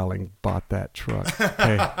Al Callen bought that truck.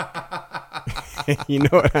 Hey. You know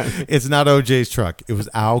what I mean? It's not OJ's truck. It was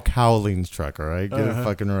Al Cowling's truck, all right? Get it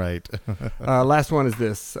fucking right. Last one is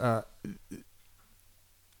this.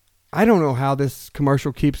 I don't know how this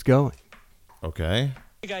commercial keeps going. Okay.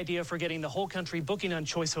 Big idea for getting the whole country booking on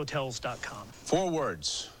choicehotels.com. 4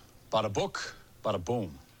 words. Bada book, bada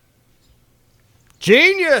boom.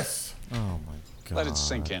 Genius! Oh, my God. Let it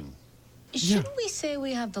sink in. Shouldn't we say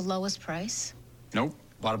we have the lowest price? Nope.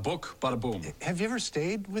 Bada book, bada boom. Have you ever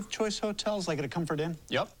stayed with Choice Hotels, like at a Comfort Inn?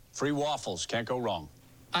 Yep. Free waffles. Can't go wrong.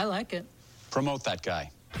 I like it. Promote that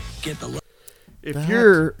guy. Get the If That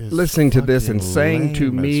you're is listening to this and fucking saying to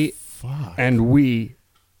lame me as fuck. and we,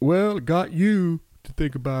 well, it got you to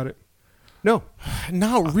think about it. No.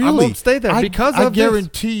 Not really. I won't stay there because I of this.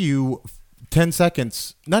 guarantee you 10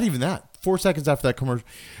 seconds, not even that, 4 seconds after that commercial.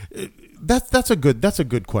 That's a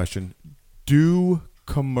good question. Do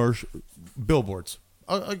commercial billboards?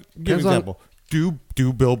 I'll give you an example. Do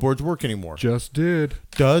billboards work anymore? Just did.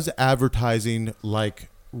 Does advertising like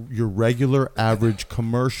your regular average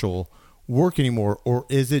commercial work anymore, or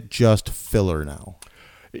is it just filler now?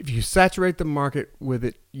 If you saturate the market with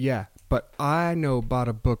it, yeah. But I know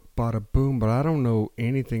bada book, bada boom, but I don't know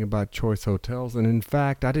anything about Choice Hotels. And in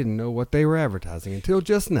fact, I didn't know what they were advertising until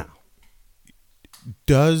just now.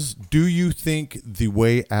 Do you think the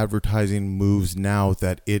way advertising moves now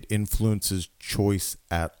that it influences choice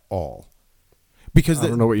at all? Because I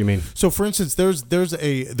don't know what you mean. So, for instance, there's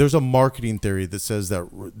a marketing theory that says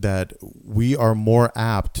that we are more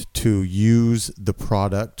apt to use the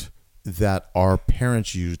product that our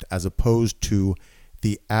parents used as opposed to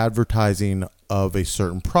the advertising of a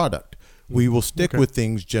certain product. We will stick with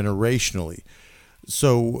things generationally.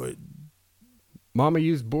 So, Mama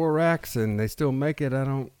used Borax and they still make it. I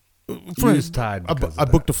don't use Tide. I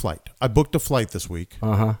booked a flight. I booked a flight this week.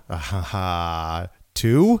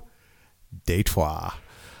 To Detroit.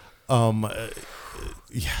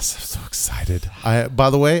 Yes, I'm so excited. By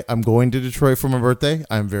the way, I'm going to Detroit for my birthday.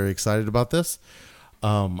 I'm very excited about this.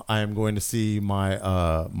 I am going to see my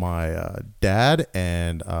dad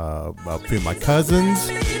and a few of my cousins.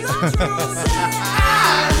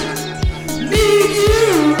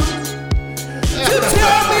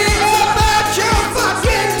 Tell me about your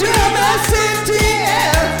fucking tenacity.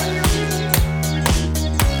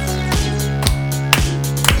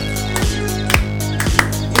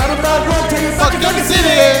 Not about what to your fucking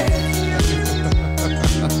city.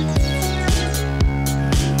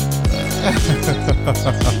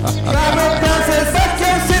 Drive down, say fuck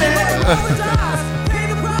your city.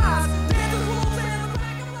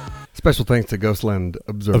 Special thanks to Ghostland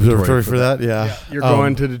Observatory for that. Yeah, You're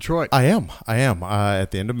going to Detroit. I am. At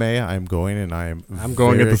the end of May, I'm going, and I'm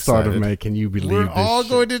going at the start excited. of May. Can you believe We're this all shit?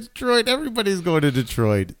 going to Detroit. Everybody's going to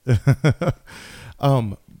Detroit.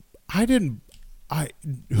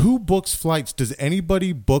 Who books flights? Does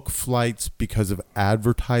anybody book flights because of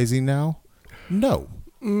advertising now? No.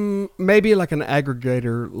 Maybe like an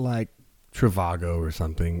aggregator like Trivago or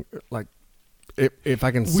something. Like if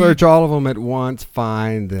I can search all of them at once,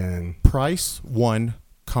 fine, then. Price one,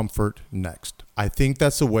 comfort next. I think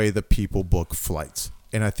that's the way that people book flights.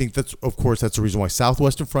 And I think that's the reason why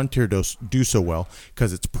Southwest and Frontier do so well,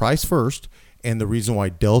 because it's price first, and the reason why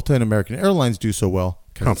Delta and American Airlines do so well,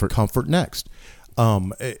 because it's comfort next.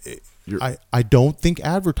 I don't think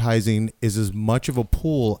advertising is as much of a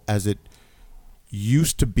pull as it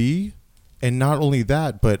used to be. And not only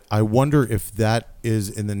that, but I wonder if that is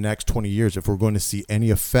in the next 20 years, if we're going to see any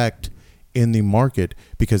effect in the market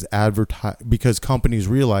because companies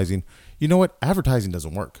realizing, you know what, advertising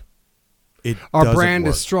doesn't work. Our brand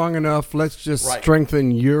is strong enough. Let's just strengthen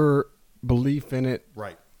your belief in it.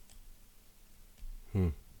 Right.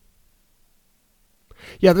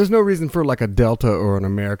 Yeah, there's no reason for like a Delta or an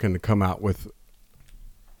American to come out with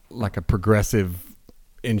like a Progressive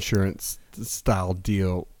insurance style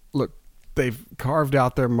deal. Look, they've carved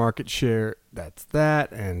out their market share. That's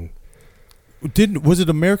that. And Was it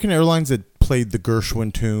American Airlines that played the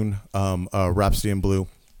Gershwin tune, Rhapsody in Blue?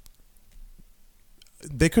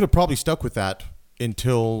 They could have probably stuck with that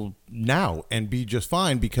until now and be just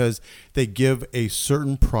fine because they give a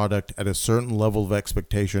certain product at a certain level of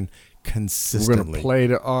expectation consistently. We're going to play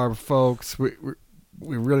to our folks. We're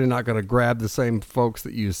really not going to grab the same folks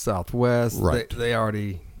that use Southwest. Right. They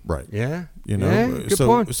already... Right. Yeah. You know. Yeah, good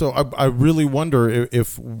point. So I really wonder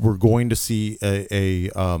if we're going to see a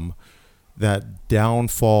that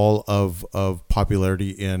downfall of popularity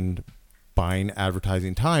in buying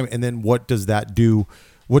advertising time, and then what does that do?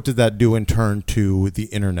 What does that do in turn to the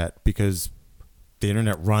internet? Because the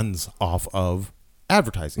internet runs off of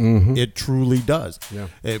advertising. Mm-hmm. It truly does. Yeah.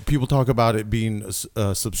 People talk about it being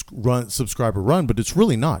a subscriber run, but it's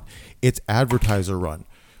really not. It's advertiser run.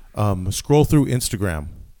 Scroll through Instagram.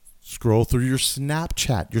 Scroll through your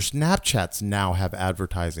Snapchat. Your Snapchats now have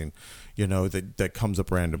advertising, you know, that comes up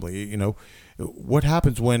randomly. You know, what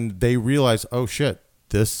happens when they realize, oh shit,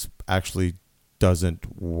 this actually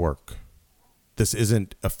doesn't work. This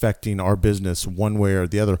isn't affecting our business one way or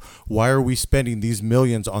the other. Why are we spending these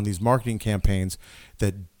millions on these marketing campaigns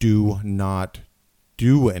that do not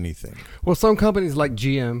do anything? Well, some companies like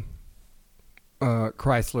GM,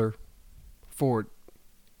 Chrysler, Ford,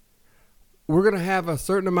 we're going to have a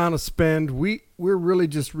certain amount of spend. We're really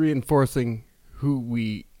just reinforcing who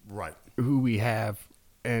we have,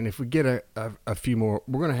 and if we get a few more,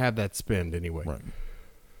 we're going to have that spend anyway. Right.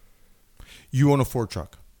 You own a Ford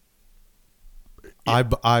truck. Yeah.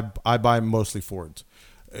 I buy mostly Fords.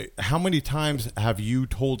 How many times have you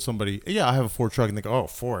told somebody, "Yeah, I have a Ford truck," and they go, "Oh,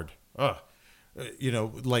 Ford." You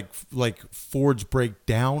know, like Fords break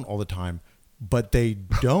down all the time, but they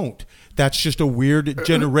don't. That's just a weird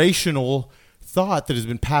generational thought that has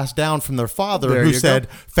been passed down from their father, who said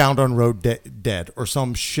 "found on road dead" or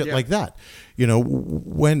some shit like that. You know,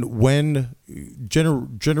 when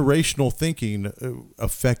generational thinking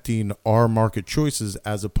affecting our market choices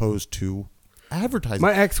as opposed to advertising.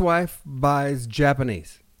 My ex-wife buys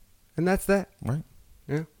Japanese, and that's that. Right.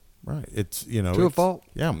 Yeah. Right. It's, you know, to a fault.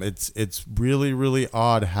 Yeah. It's really, really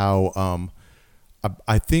odd how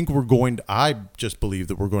I think I just believe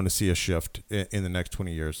that we're going to see a shift in the next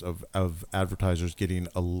 20 years of advertisers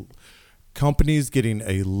companies getting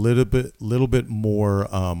a little bit more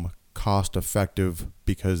cost effective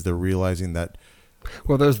because they're realizing that.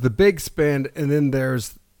 Well, there's the big spend, and then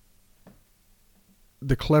there's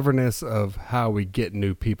the cleverness of how we get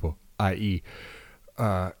new people, i.e.,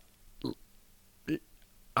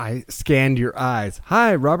 I scanned your eyes.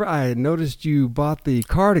 Hi, Robert. I noticed you bought the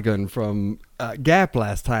cardigan from Gap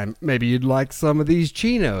last time. Maybe you'd like some of these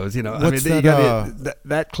chinos. You know, what's you got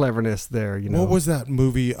that cleverness there. You know, what was that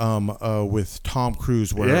movie with Tom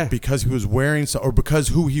Cruise where because he was wearing or because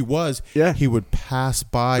who he was, he would pass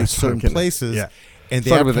by certain places. Yeah. And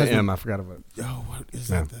started with an M. I forgot about it. Oh, what is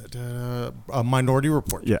that? A Minority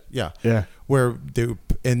Report. Yeah. Where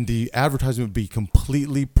the advertisement would be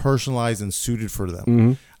completely personalized and suited for them.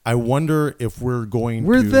 Mm-hmm. I wonder if we're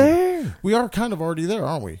there. We are kind of already there,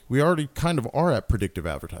 aren't we? We already kind of are at predictive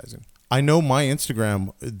advertising. I know my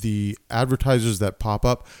Instagram, the advertisers that pop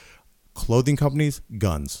up, clothing companies,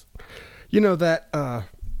 guns. You know that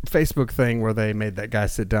Facebook thing where they made that guy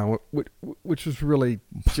sit down, which was really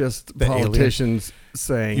just politicians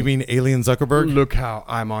saying... You mean Alien Zuckerberg? Look how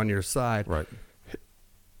I'm on your side. Right.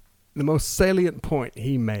 The most salient point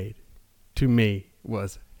he made to me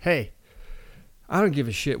was, hey, I don't give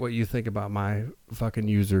a shit what you think about my fucking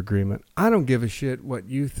user agreement. I don't give a shit what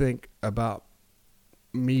you think about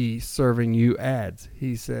me serving you ads.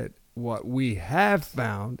 He said, what we have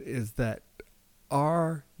found is that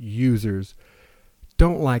our users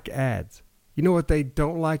don't like ads. You know what they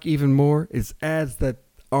don't like even more is ads that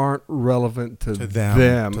aren't relevant to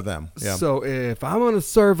them. Yeah. So if I'm going to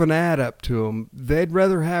serve an ad up to them, they'd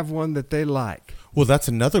rather have one that they like. Well, that's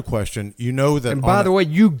another question. You know that. And by the way,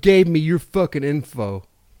 you gave me your fucking info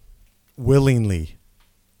willingly,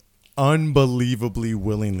 unbelievably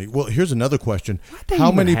willingly. Well, here's another question: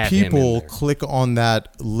 how many people click on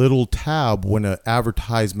that little tab when an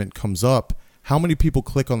advertisement comes up? How many people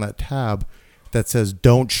click on that tab that says,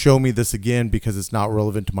 "Don't show me this again because it's not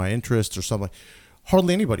relevant to my interests" or something?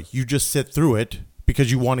 Hardly anybody. You just sit through it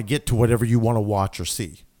because you want to get to whatever you want to watch or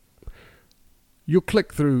see. You'll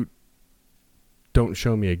click through. Don't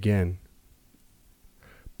show me again.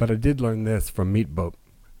 But I did learn this from Meatboat.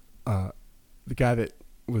 The guy that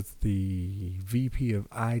was the VP of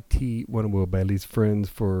IT, one of Will Bailey's friends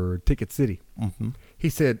for Ticket City. Mm-hmm. He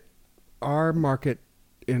said, our market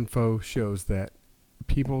info shows that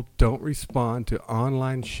people don't respond to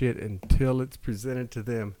online shit until it's presented to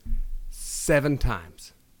them 7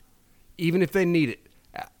 times. even if they need it,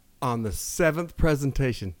 on the 7th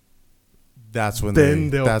presentation, That's when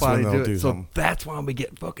they'll that's when finally they'll do it. do So something. that's why we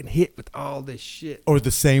get fucking hit with all this shit. Or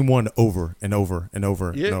the same one over and over and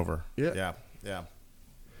over Yeah. and over. Yeah. Yeah.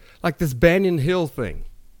 Like this Banyan Hill thing.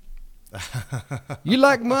 You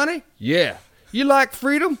like money? Yeah. You like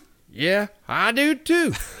freedom? Yeah, I do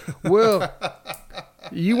too. Well,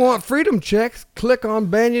 you want freedom checks? Click on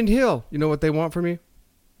Banyan Hill. You know what they want from you?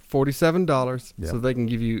 $47 so they can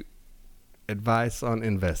give you advice on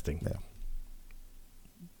investing. Yeah.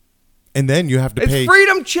 And then you have to pay. It's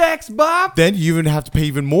freedom checks, Bob. Then you even have to pay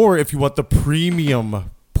even more if you want the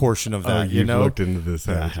premium portion of that. You've know, looked into this,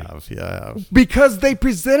 I haven't you? have. Yeah, I have. Because they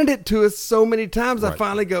presented it to us so many times, I Right.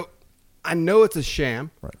 finally go, I know it's a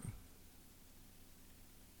sham. Right.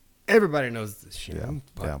 Everybody knows it's a sham.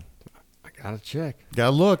 But Yeah. I gotta check.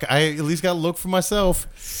 Gotta look. I at least gotta look for myself.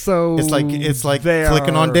 So It's like they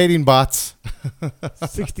clicking on are dating bots.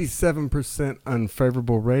 67%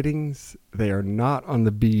 unfavorable ratings. They are not on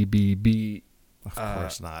the BBB. Of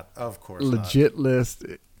course not. Of course legit list.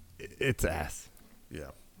 It's ass. not.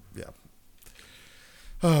 Yeah.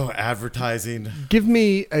 Oh, advertising. Give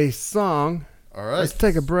me a song. All right. Let's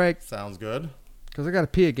take a break Sounds good. because I got to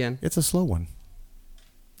pee again. It's a slow one.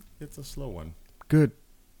 Good.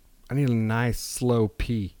 I need a nice slow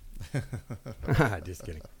pee. Just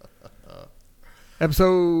kidding.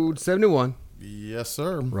 Episode 71. Yes,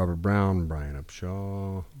 sir. Robert Brown, Brian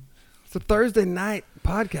Upshaw. It's a Thursday night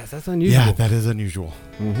podcast. That's unusual. Yeah, that is unusual.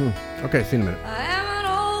 Mm-hmm. Okay, see you in a minute.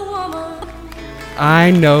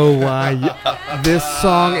 I know why. This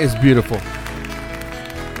song is beautiful.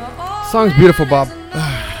 Song's beautiful, Bob.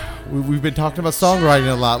 We've been talking about songwriting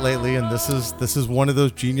a lot lately, and this is one of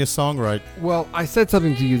those genius songwriting. Well, I said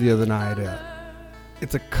something to you the other night.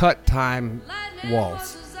 It's a cut time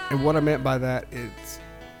waltz. And what I meant by that is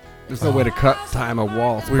there's no way to cut time a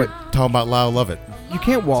waltz. We're But talking about Lyle Lovett. you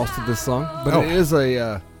can't waltz to this song, but it is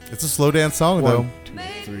a... It's a slow dance song, though. 1, 2,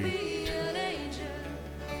 3.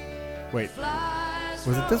 Wait.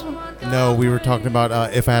 Was it this one? No, we were talking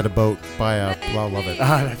about If I Had a Boat by Lyle Lovett.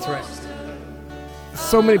 Ah, that's right.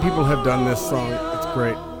 So many people have done this song. It's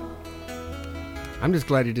great. I'm just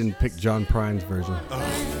glad you didn't pick John Prine's version.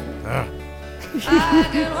 I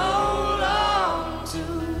can hold on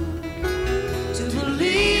to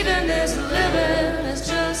believe in this living is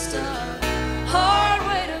just a hard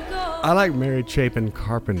way to go. I like Mary Chapin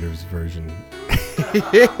Carpenter's version.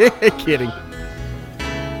 Kidding.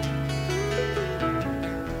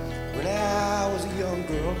 When I was a young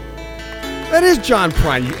girl, That is John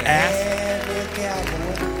Prine, you ass.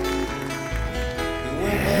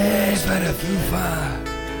 Bada foofa,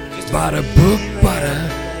 bada book, bada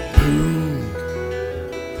boom.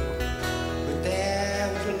 but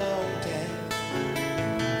that was a long time.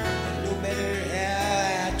 And no matter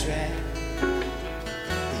how I tried,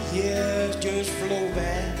 the years just flow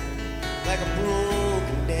by like a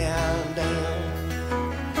broken down dam.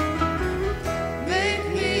 Make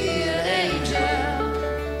me an angel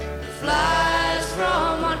that flies from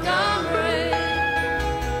Montgomery.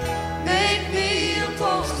 Make me a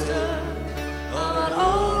poster of an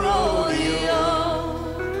old rodeo.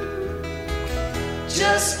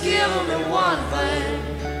 Just give me one thing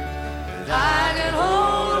that I can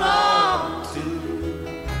hold on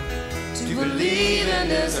to believe in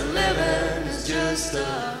this living is just a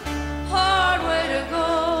hard way to go.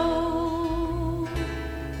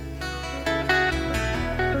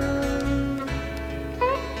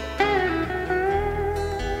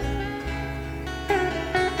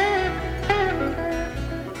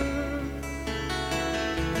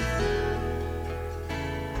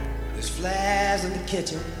 There's flies in the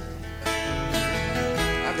kitchen.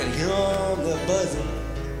 I can hear 'em, they're buzzing.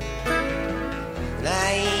 And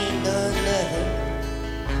I ain't done nothing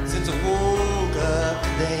since I woke up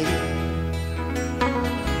today.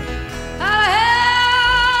 How the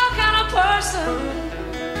hell can a person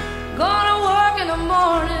gonna work in the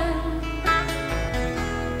morning,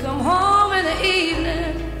 come home in the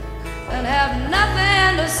evening, and have nothing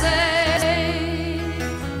to say?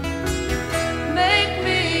 Make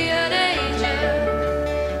me an angel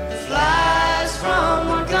that flies from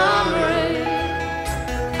Montgomery.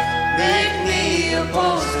 Make me a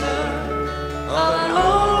poster of an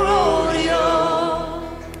old rodeo.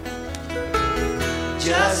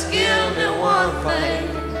 Just give me one thing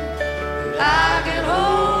I can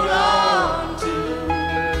hold on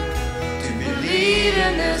to believe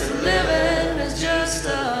in this living is just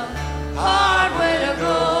a hard way to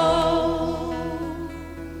go.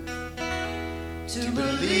 To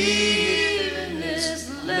believe in this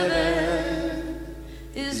living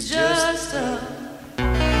is just a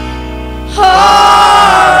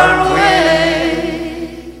hard way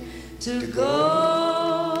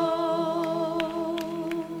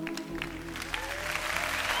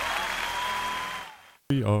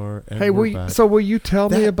are. And Hey, we're back. will you tell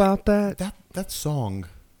me about that? That song.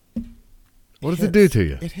 What does it do to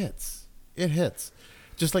you? It hits. It hits.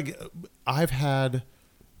 Just like I've had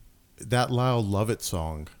that Lyle Lovett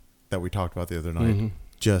song that we talked about the other night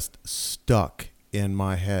just stuck in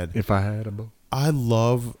my head. If I had a bow.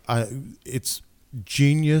 It's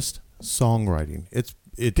genius songwriting.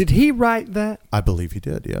 Did he write that? I believe he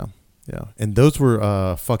did, yeah. Yeah. And those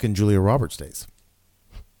were fucking Julia Roberts days.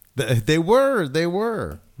 They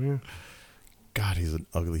were. Yeah. God, he's an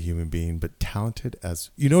ugly human being, but talented as...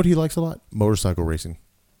 You know what he likes a lot? Motorcycle racing.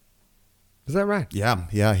 Is that right? Yeah.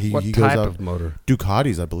 What he type goes out, of motor?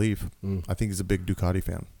 Ducatis, I believe. I think he's a big Ducati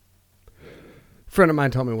fan. A friend of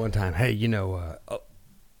mine told me one time, hey,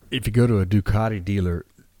 if you go to a Ducati dealer,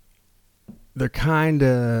 they're kind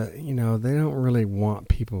of, they don't really want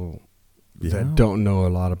people that don't know a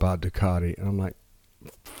lot about Ducati. And I'm like,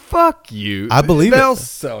 fuck you. I believe they'll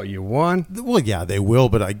sell you one. Well, yeah, they will,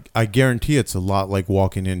 but I guarantee it's a lot like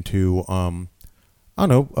walking into, I don't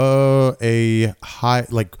know, a high,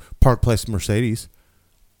 like Park Place Mercedes.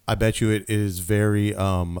 I bet you it is very,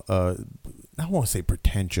 I don't want to say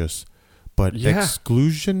pretentious, but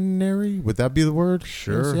exclusionary. Would that be the word?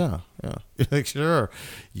 Sure. Yes, yeah. Like, sure.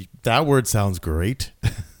 That word sounds great.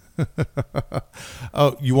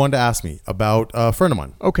 Oh, you wanted to ask me about a friend of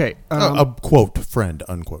mine. Okay. A quote, friend,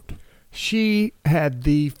 unquote. She had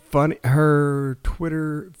her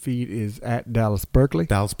Twitter feed is at Dallas Berkeley.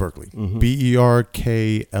 Dallas Berkeley. Mm-hmm.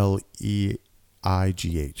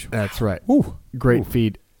 BERKLEIGH. That's right. Ooh. Great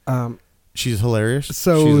feed. She's hilarious.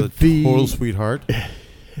 So she's a total sweetheart.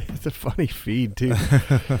 It's a funny feed, too.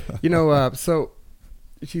 So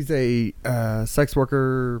she's a sex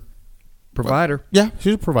worker provider. Yeah,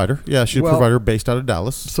 she's a provider. Yeah, she's a provider based out of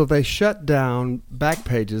Dallas. So they shut down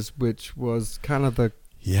Backpages, which was kind of the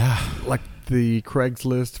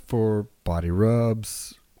Craigslist for body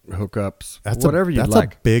rubs, hookups, whatever you like.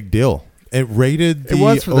 That's a big deal. It raided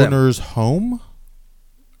the owner's home.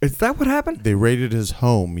 Is that what happened? They raided his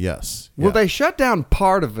home, yes. Well, they shut down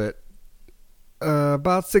part of it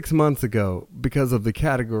about 6 months ago because of the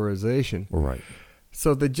categorization. Right.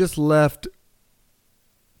 So they just left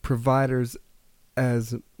providers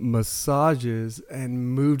as massages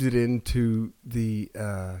and moved it into the...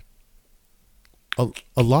 A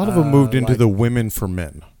lot of them moved into the women for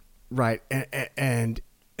men. Right. And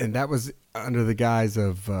that was under the guise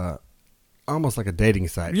of almost like a dating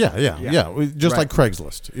site. Yeah. Just like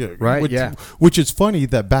Craigslist. Yeah. Right, Which is funny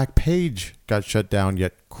that Backpage got shut down,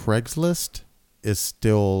 yet Craigslist is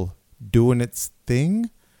still doing its thing.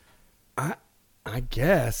 I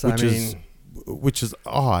guess. Which is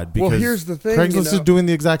odd because here's the thing, Craigslist is doing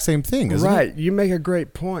the exact same thing, isn't it? Right. You make a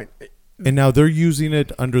great point. And now they're using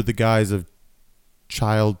it under the guise of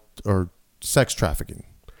child or sex trafficking.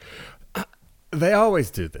 They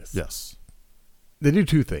always do this. Yes. They do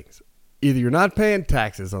two things. Either you're not paying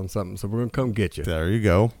taxes on something, so we're going to come get you. There you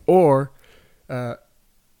go. Or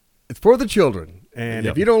it's for the children. And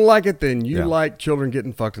if you don't like it, then you like children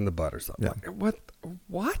getting fucked in the butt or something. Yeah.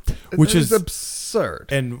 What? Which is absurd.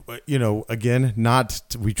 And, again,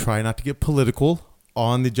 we try not to get political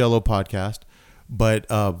on the Jello podcast, but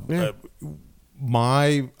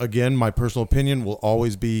my personal opinion will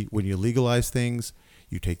always be when you legalize things,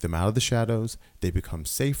 you take them out of the shadows, they become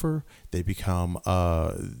safer, they become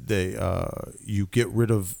you get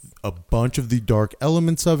rid of a bunch of the dark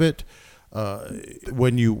elements of it.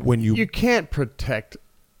 When you can't protect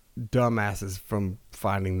dumbasses from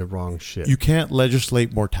finding the wrong shit. You can't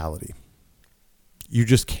legislate mortality. You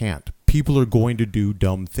just can't. People are going to do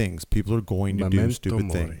dumb things. People are going to do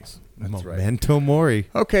stupid things. That's Memento Mori.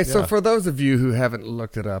 Okay, so for those of you who haven't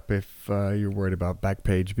looked it up, if you're worried about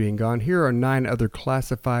Backpage being gone, here are 9 other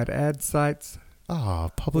classified ad sites.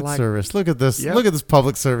 Public service. Look at this. Yep. Look at this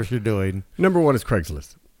public service you're doing. Number 1 is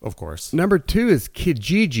Craigslist. Of course. Number 2 is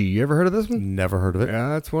Kijiji. You ever heard of this one? Never heard of it.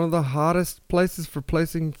 Yeah, it's one of the hottest places for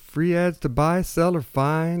placing free ads to buy, sell, or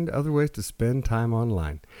find other ways to spend time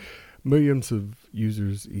online. Millions of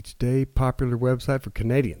users each day. Popular website for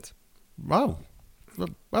Canadians. Wow.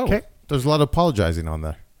 Okay. There's a lot of apologizing on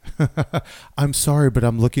there. I'm sorry, but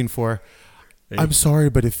I'm looking for... I'm sorry,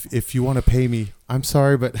 but if you want to pay me, I'm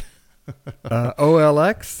sorry, but...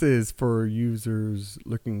 OLX is for users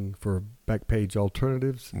looking for Backpage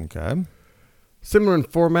alternatives. Okay. Similar in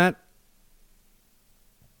format.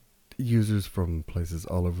 Users from places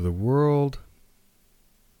all over the world.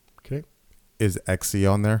 Okay. Is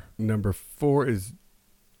Etsy on there? Number 4 is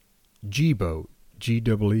Gebo.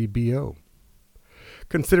 G-E-E-B-O.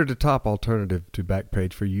 Considered a top alternative to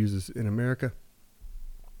Backpage for users in America.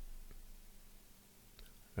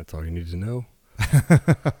 That's all you need to know.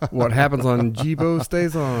 What happens on Jibo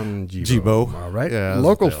stays on Jibo. Jibo. All right. Yeah, that's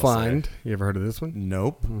Local what they'll Find. You ever heard of this one?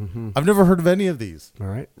 Nope. Mm-hmm. I've never heard of any of these. All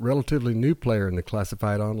right. Relatively new player in the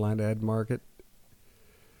classified online ad market.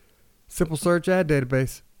 Simple search ad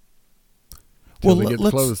database. Well, Till they get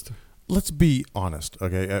closed. Let's be honest,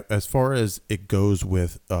 okay? As far as it goes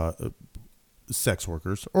with sex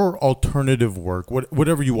workers or alternative work,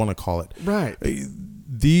 whatever you want to call it. Right.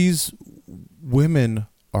 These women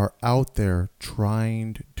are out there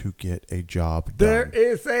trying to get a job done. There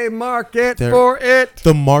is a market for it.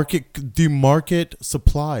 The market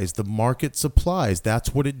supplies. The market supplies.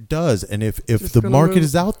 That's what it does. And if the market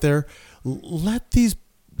is out there, let these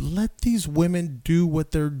women do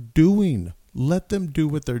what they're doing. Let them do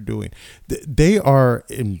what they're doing. They are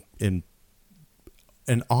in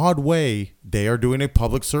an odd way. They are doing a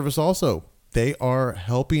public service also. They are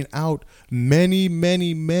helping out many,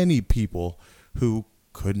 many, many people who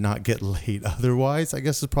could not get laid otherwise. I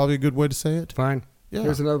guess is probably a good way to say it. Fine. Yeah.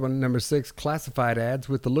 Here's another one, number 6, classified ads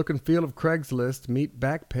with the look and feel of Craigslist. Meet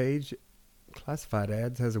Backpage. Classified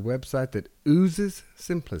ads has a website that oozes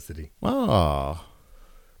simplicity. Ah.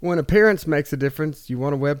 When appearance makes a difference, you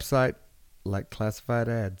want a website like classified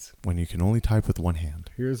ads. When you can only type with one hand.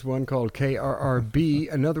 Here's one called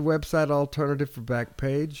KRRB, another website alternative for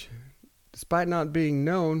Backpage. Despite not being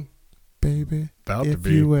known, baby, if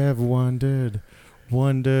you ever wondered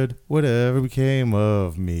whatever became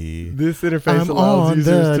of me. This interface allows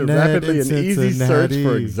users to rapidly and easy search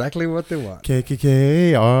for exactly what they want.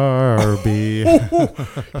 KKKRB.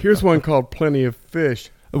 Here's one called Plenty of Fish.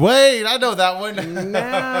 Wait, I know that one.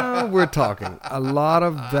 Now we're talking. A lot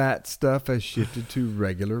of that stuff has shifted to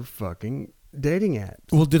regular fucking dating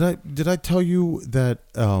apps. Well, did I tell you that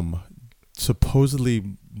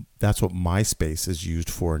supposedly that's what MySpace is used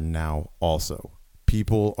for now also?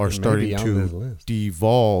 People are starting to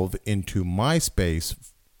devolve into MySpace,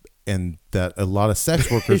 and that a lot of sex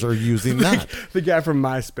workers are using that. The guy from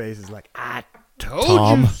MySpace is like, I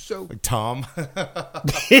told you so. Tom.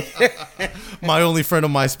 My only friend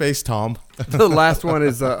on MySpace, Tom. The last one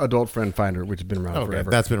is Adult Friend Finder, which has been around forever.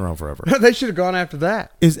 That's been around forever. They should have gone after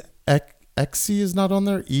that. Is Exy is not on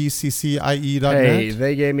there? ECCIE.net? Hey,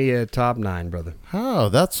 they gave me a top 9, brother. Oh,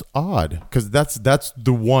 that's odd. Because that's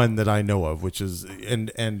the one that I know of, which is and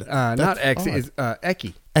not Exy, is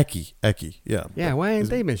Eki. Eki, yeah. Yeah, why ain't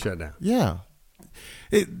they been shut down? Yeah.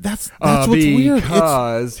 That's what's weird.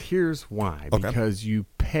 Because here's why. Okay. Because you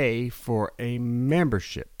pay for a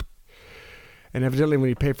membership. And evidently when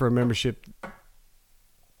you pay for a membership,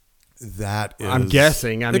 that is... I'm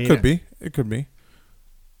guessing. I mean, It could be.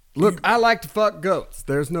 Look, I like to fuck goats.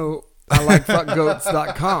 There's no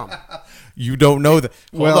ILikeFuckGoats.com. You don't know that.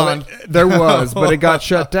 Hold on. There was, but it got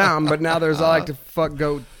shut down. But now there's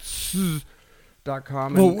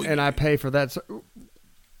ILikeToFuckGoats.com, and I pay for that. So,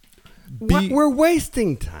 we're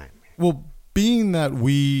wasting time. Well, being that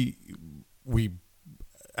we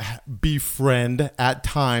befriend at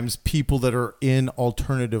times people that are in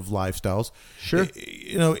alternative lifestyles. Sure.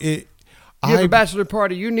 You have a bachelor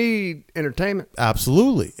party, you need entertainment.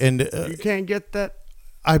 Absolutely. And you can't get that.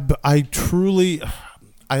 I truly,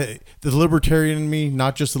 the libertarian in me,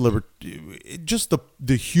 not just just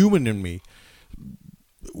the human in me.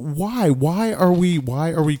 Why are we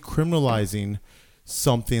criminalizing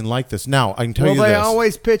something like this? Now, I can tell you this. Well, they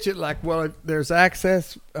always pitch it like, well, if there's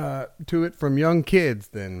access to it from young kids,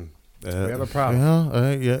 then we have a problem.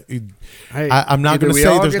 Yeah. Hey, I'm not going to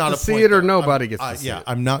say there's not a point. See it or nobody gets to see it.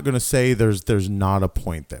 I'm not going to say there's not a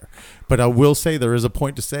point there, but I will say there is a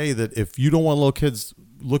point to say that if you don't want little kids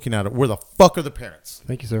looking at it, where the fuck are the parents?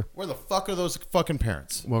 Thank you, sir. Where the fuck are those fucking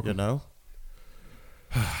parents? Welcome. You know.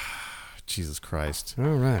 Jesus Christ. All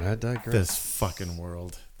right, I digress. This fucking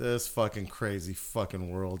world. This fucking crazy fucking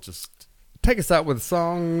world. Just take us out with a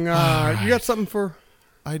song. You got something for?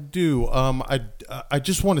 I do. I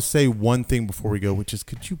just want to say one thing before we go, which is,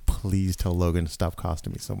 could you please tell Logan to stop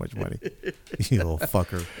costing me so much money? You little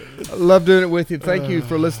fucker. I love doing it with you. Thank you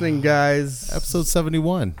for listening, guys. Episode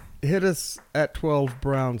 71. Hit us at 12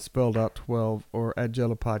 Brown, spelled out 12, or at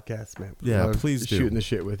Jello Podcast, man. Yeah, please do. Shooting the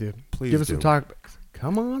shit with you. Please give us some topics.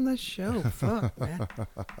 Come on the show. Fuck, man.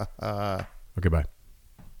 Okay, bye.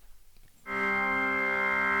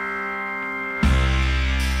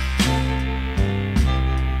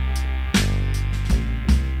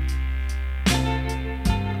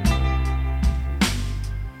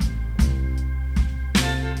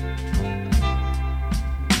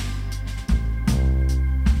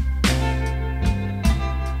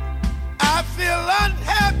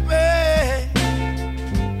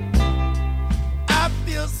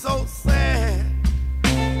 So sad.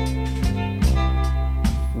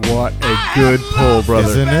 What a good pull, brother.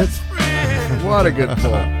 Isn't it? What a good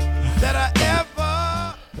pull.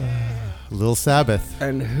 Little Sabbath.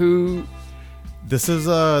 And who? This is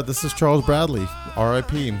Charles Bradley,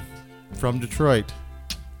 R.I.P. from Detroit.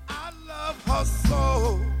 Her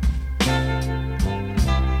soul.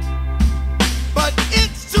 But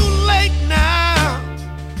it's too late now.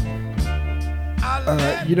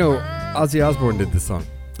 You know, Ozzy Osbourne did this song.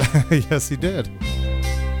 Yes, he did.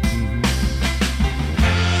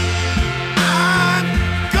 I'm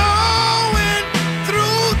going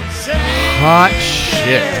through change. Hot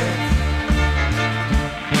shit.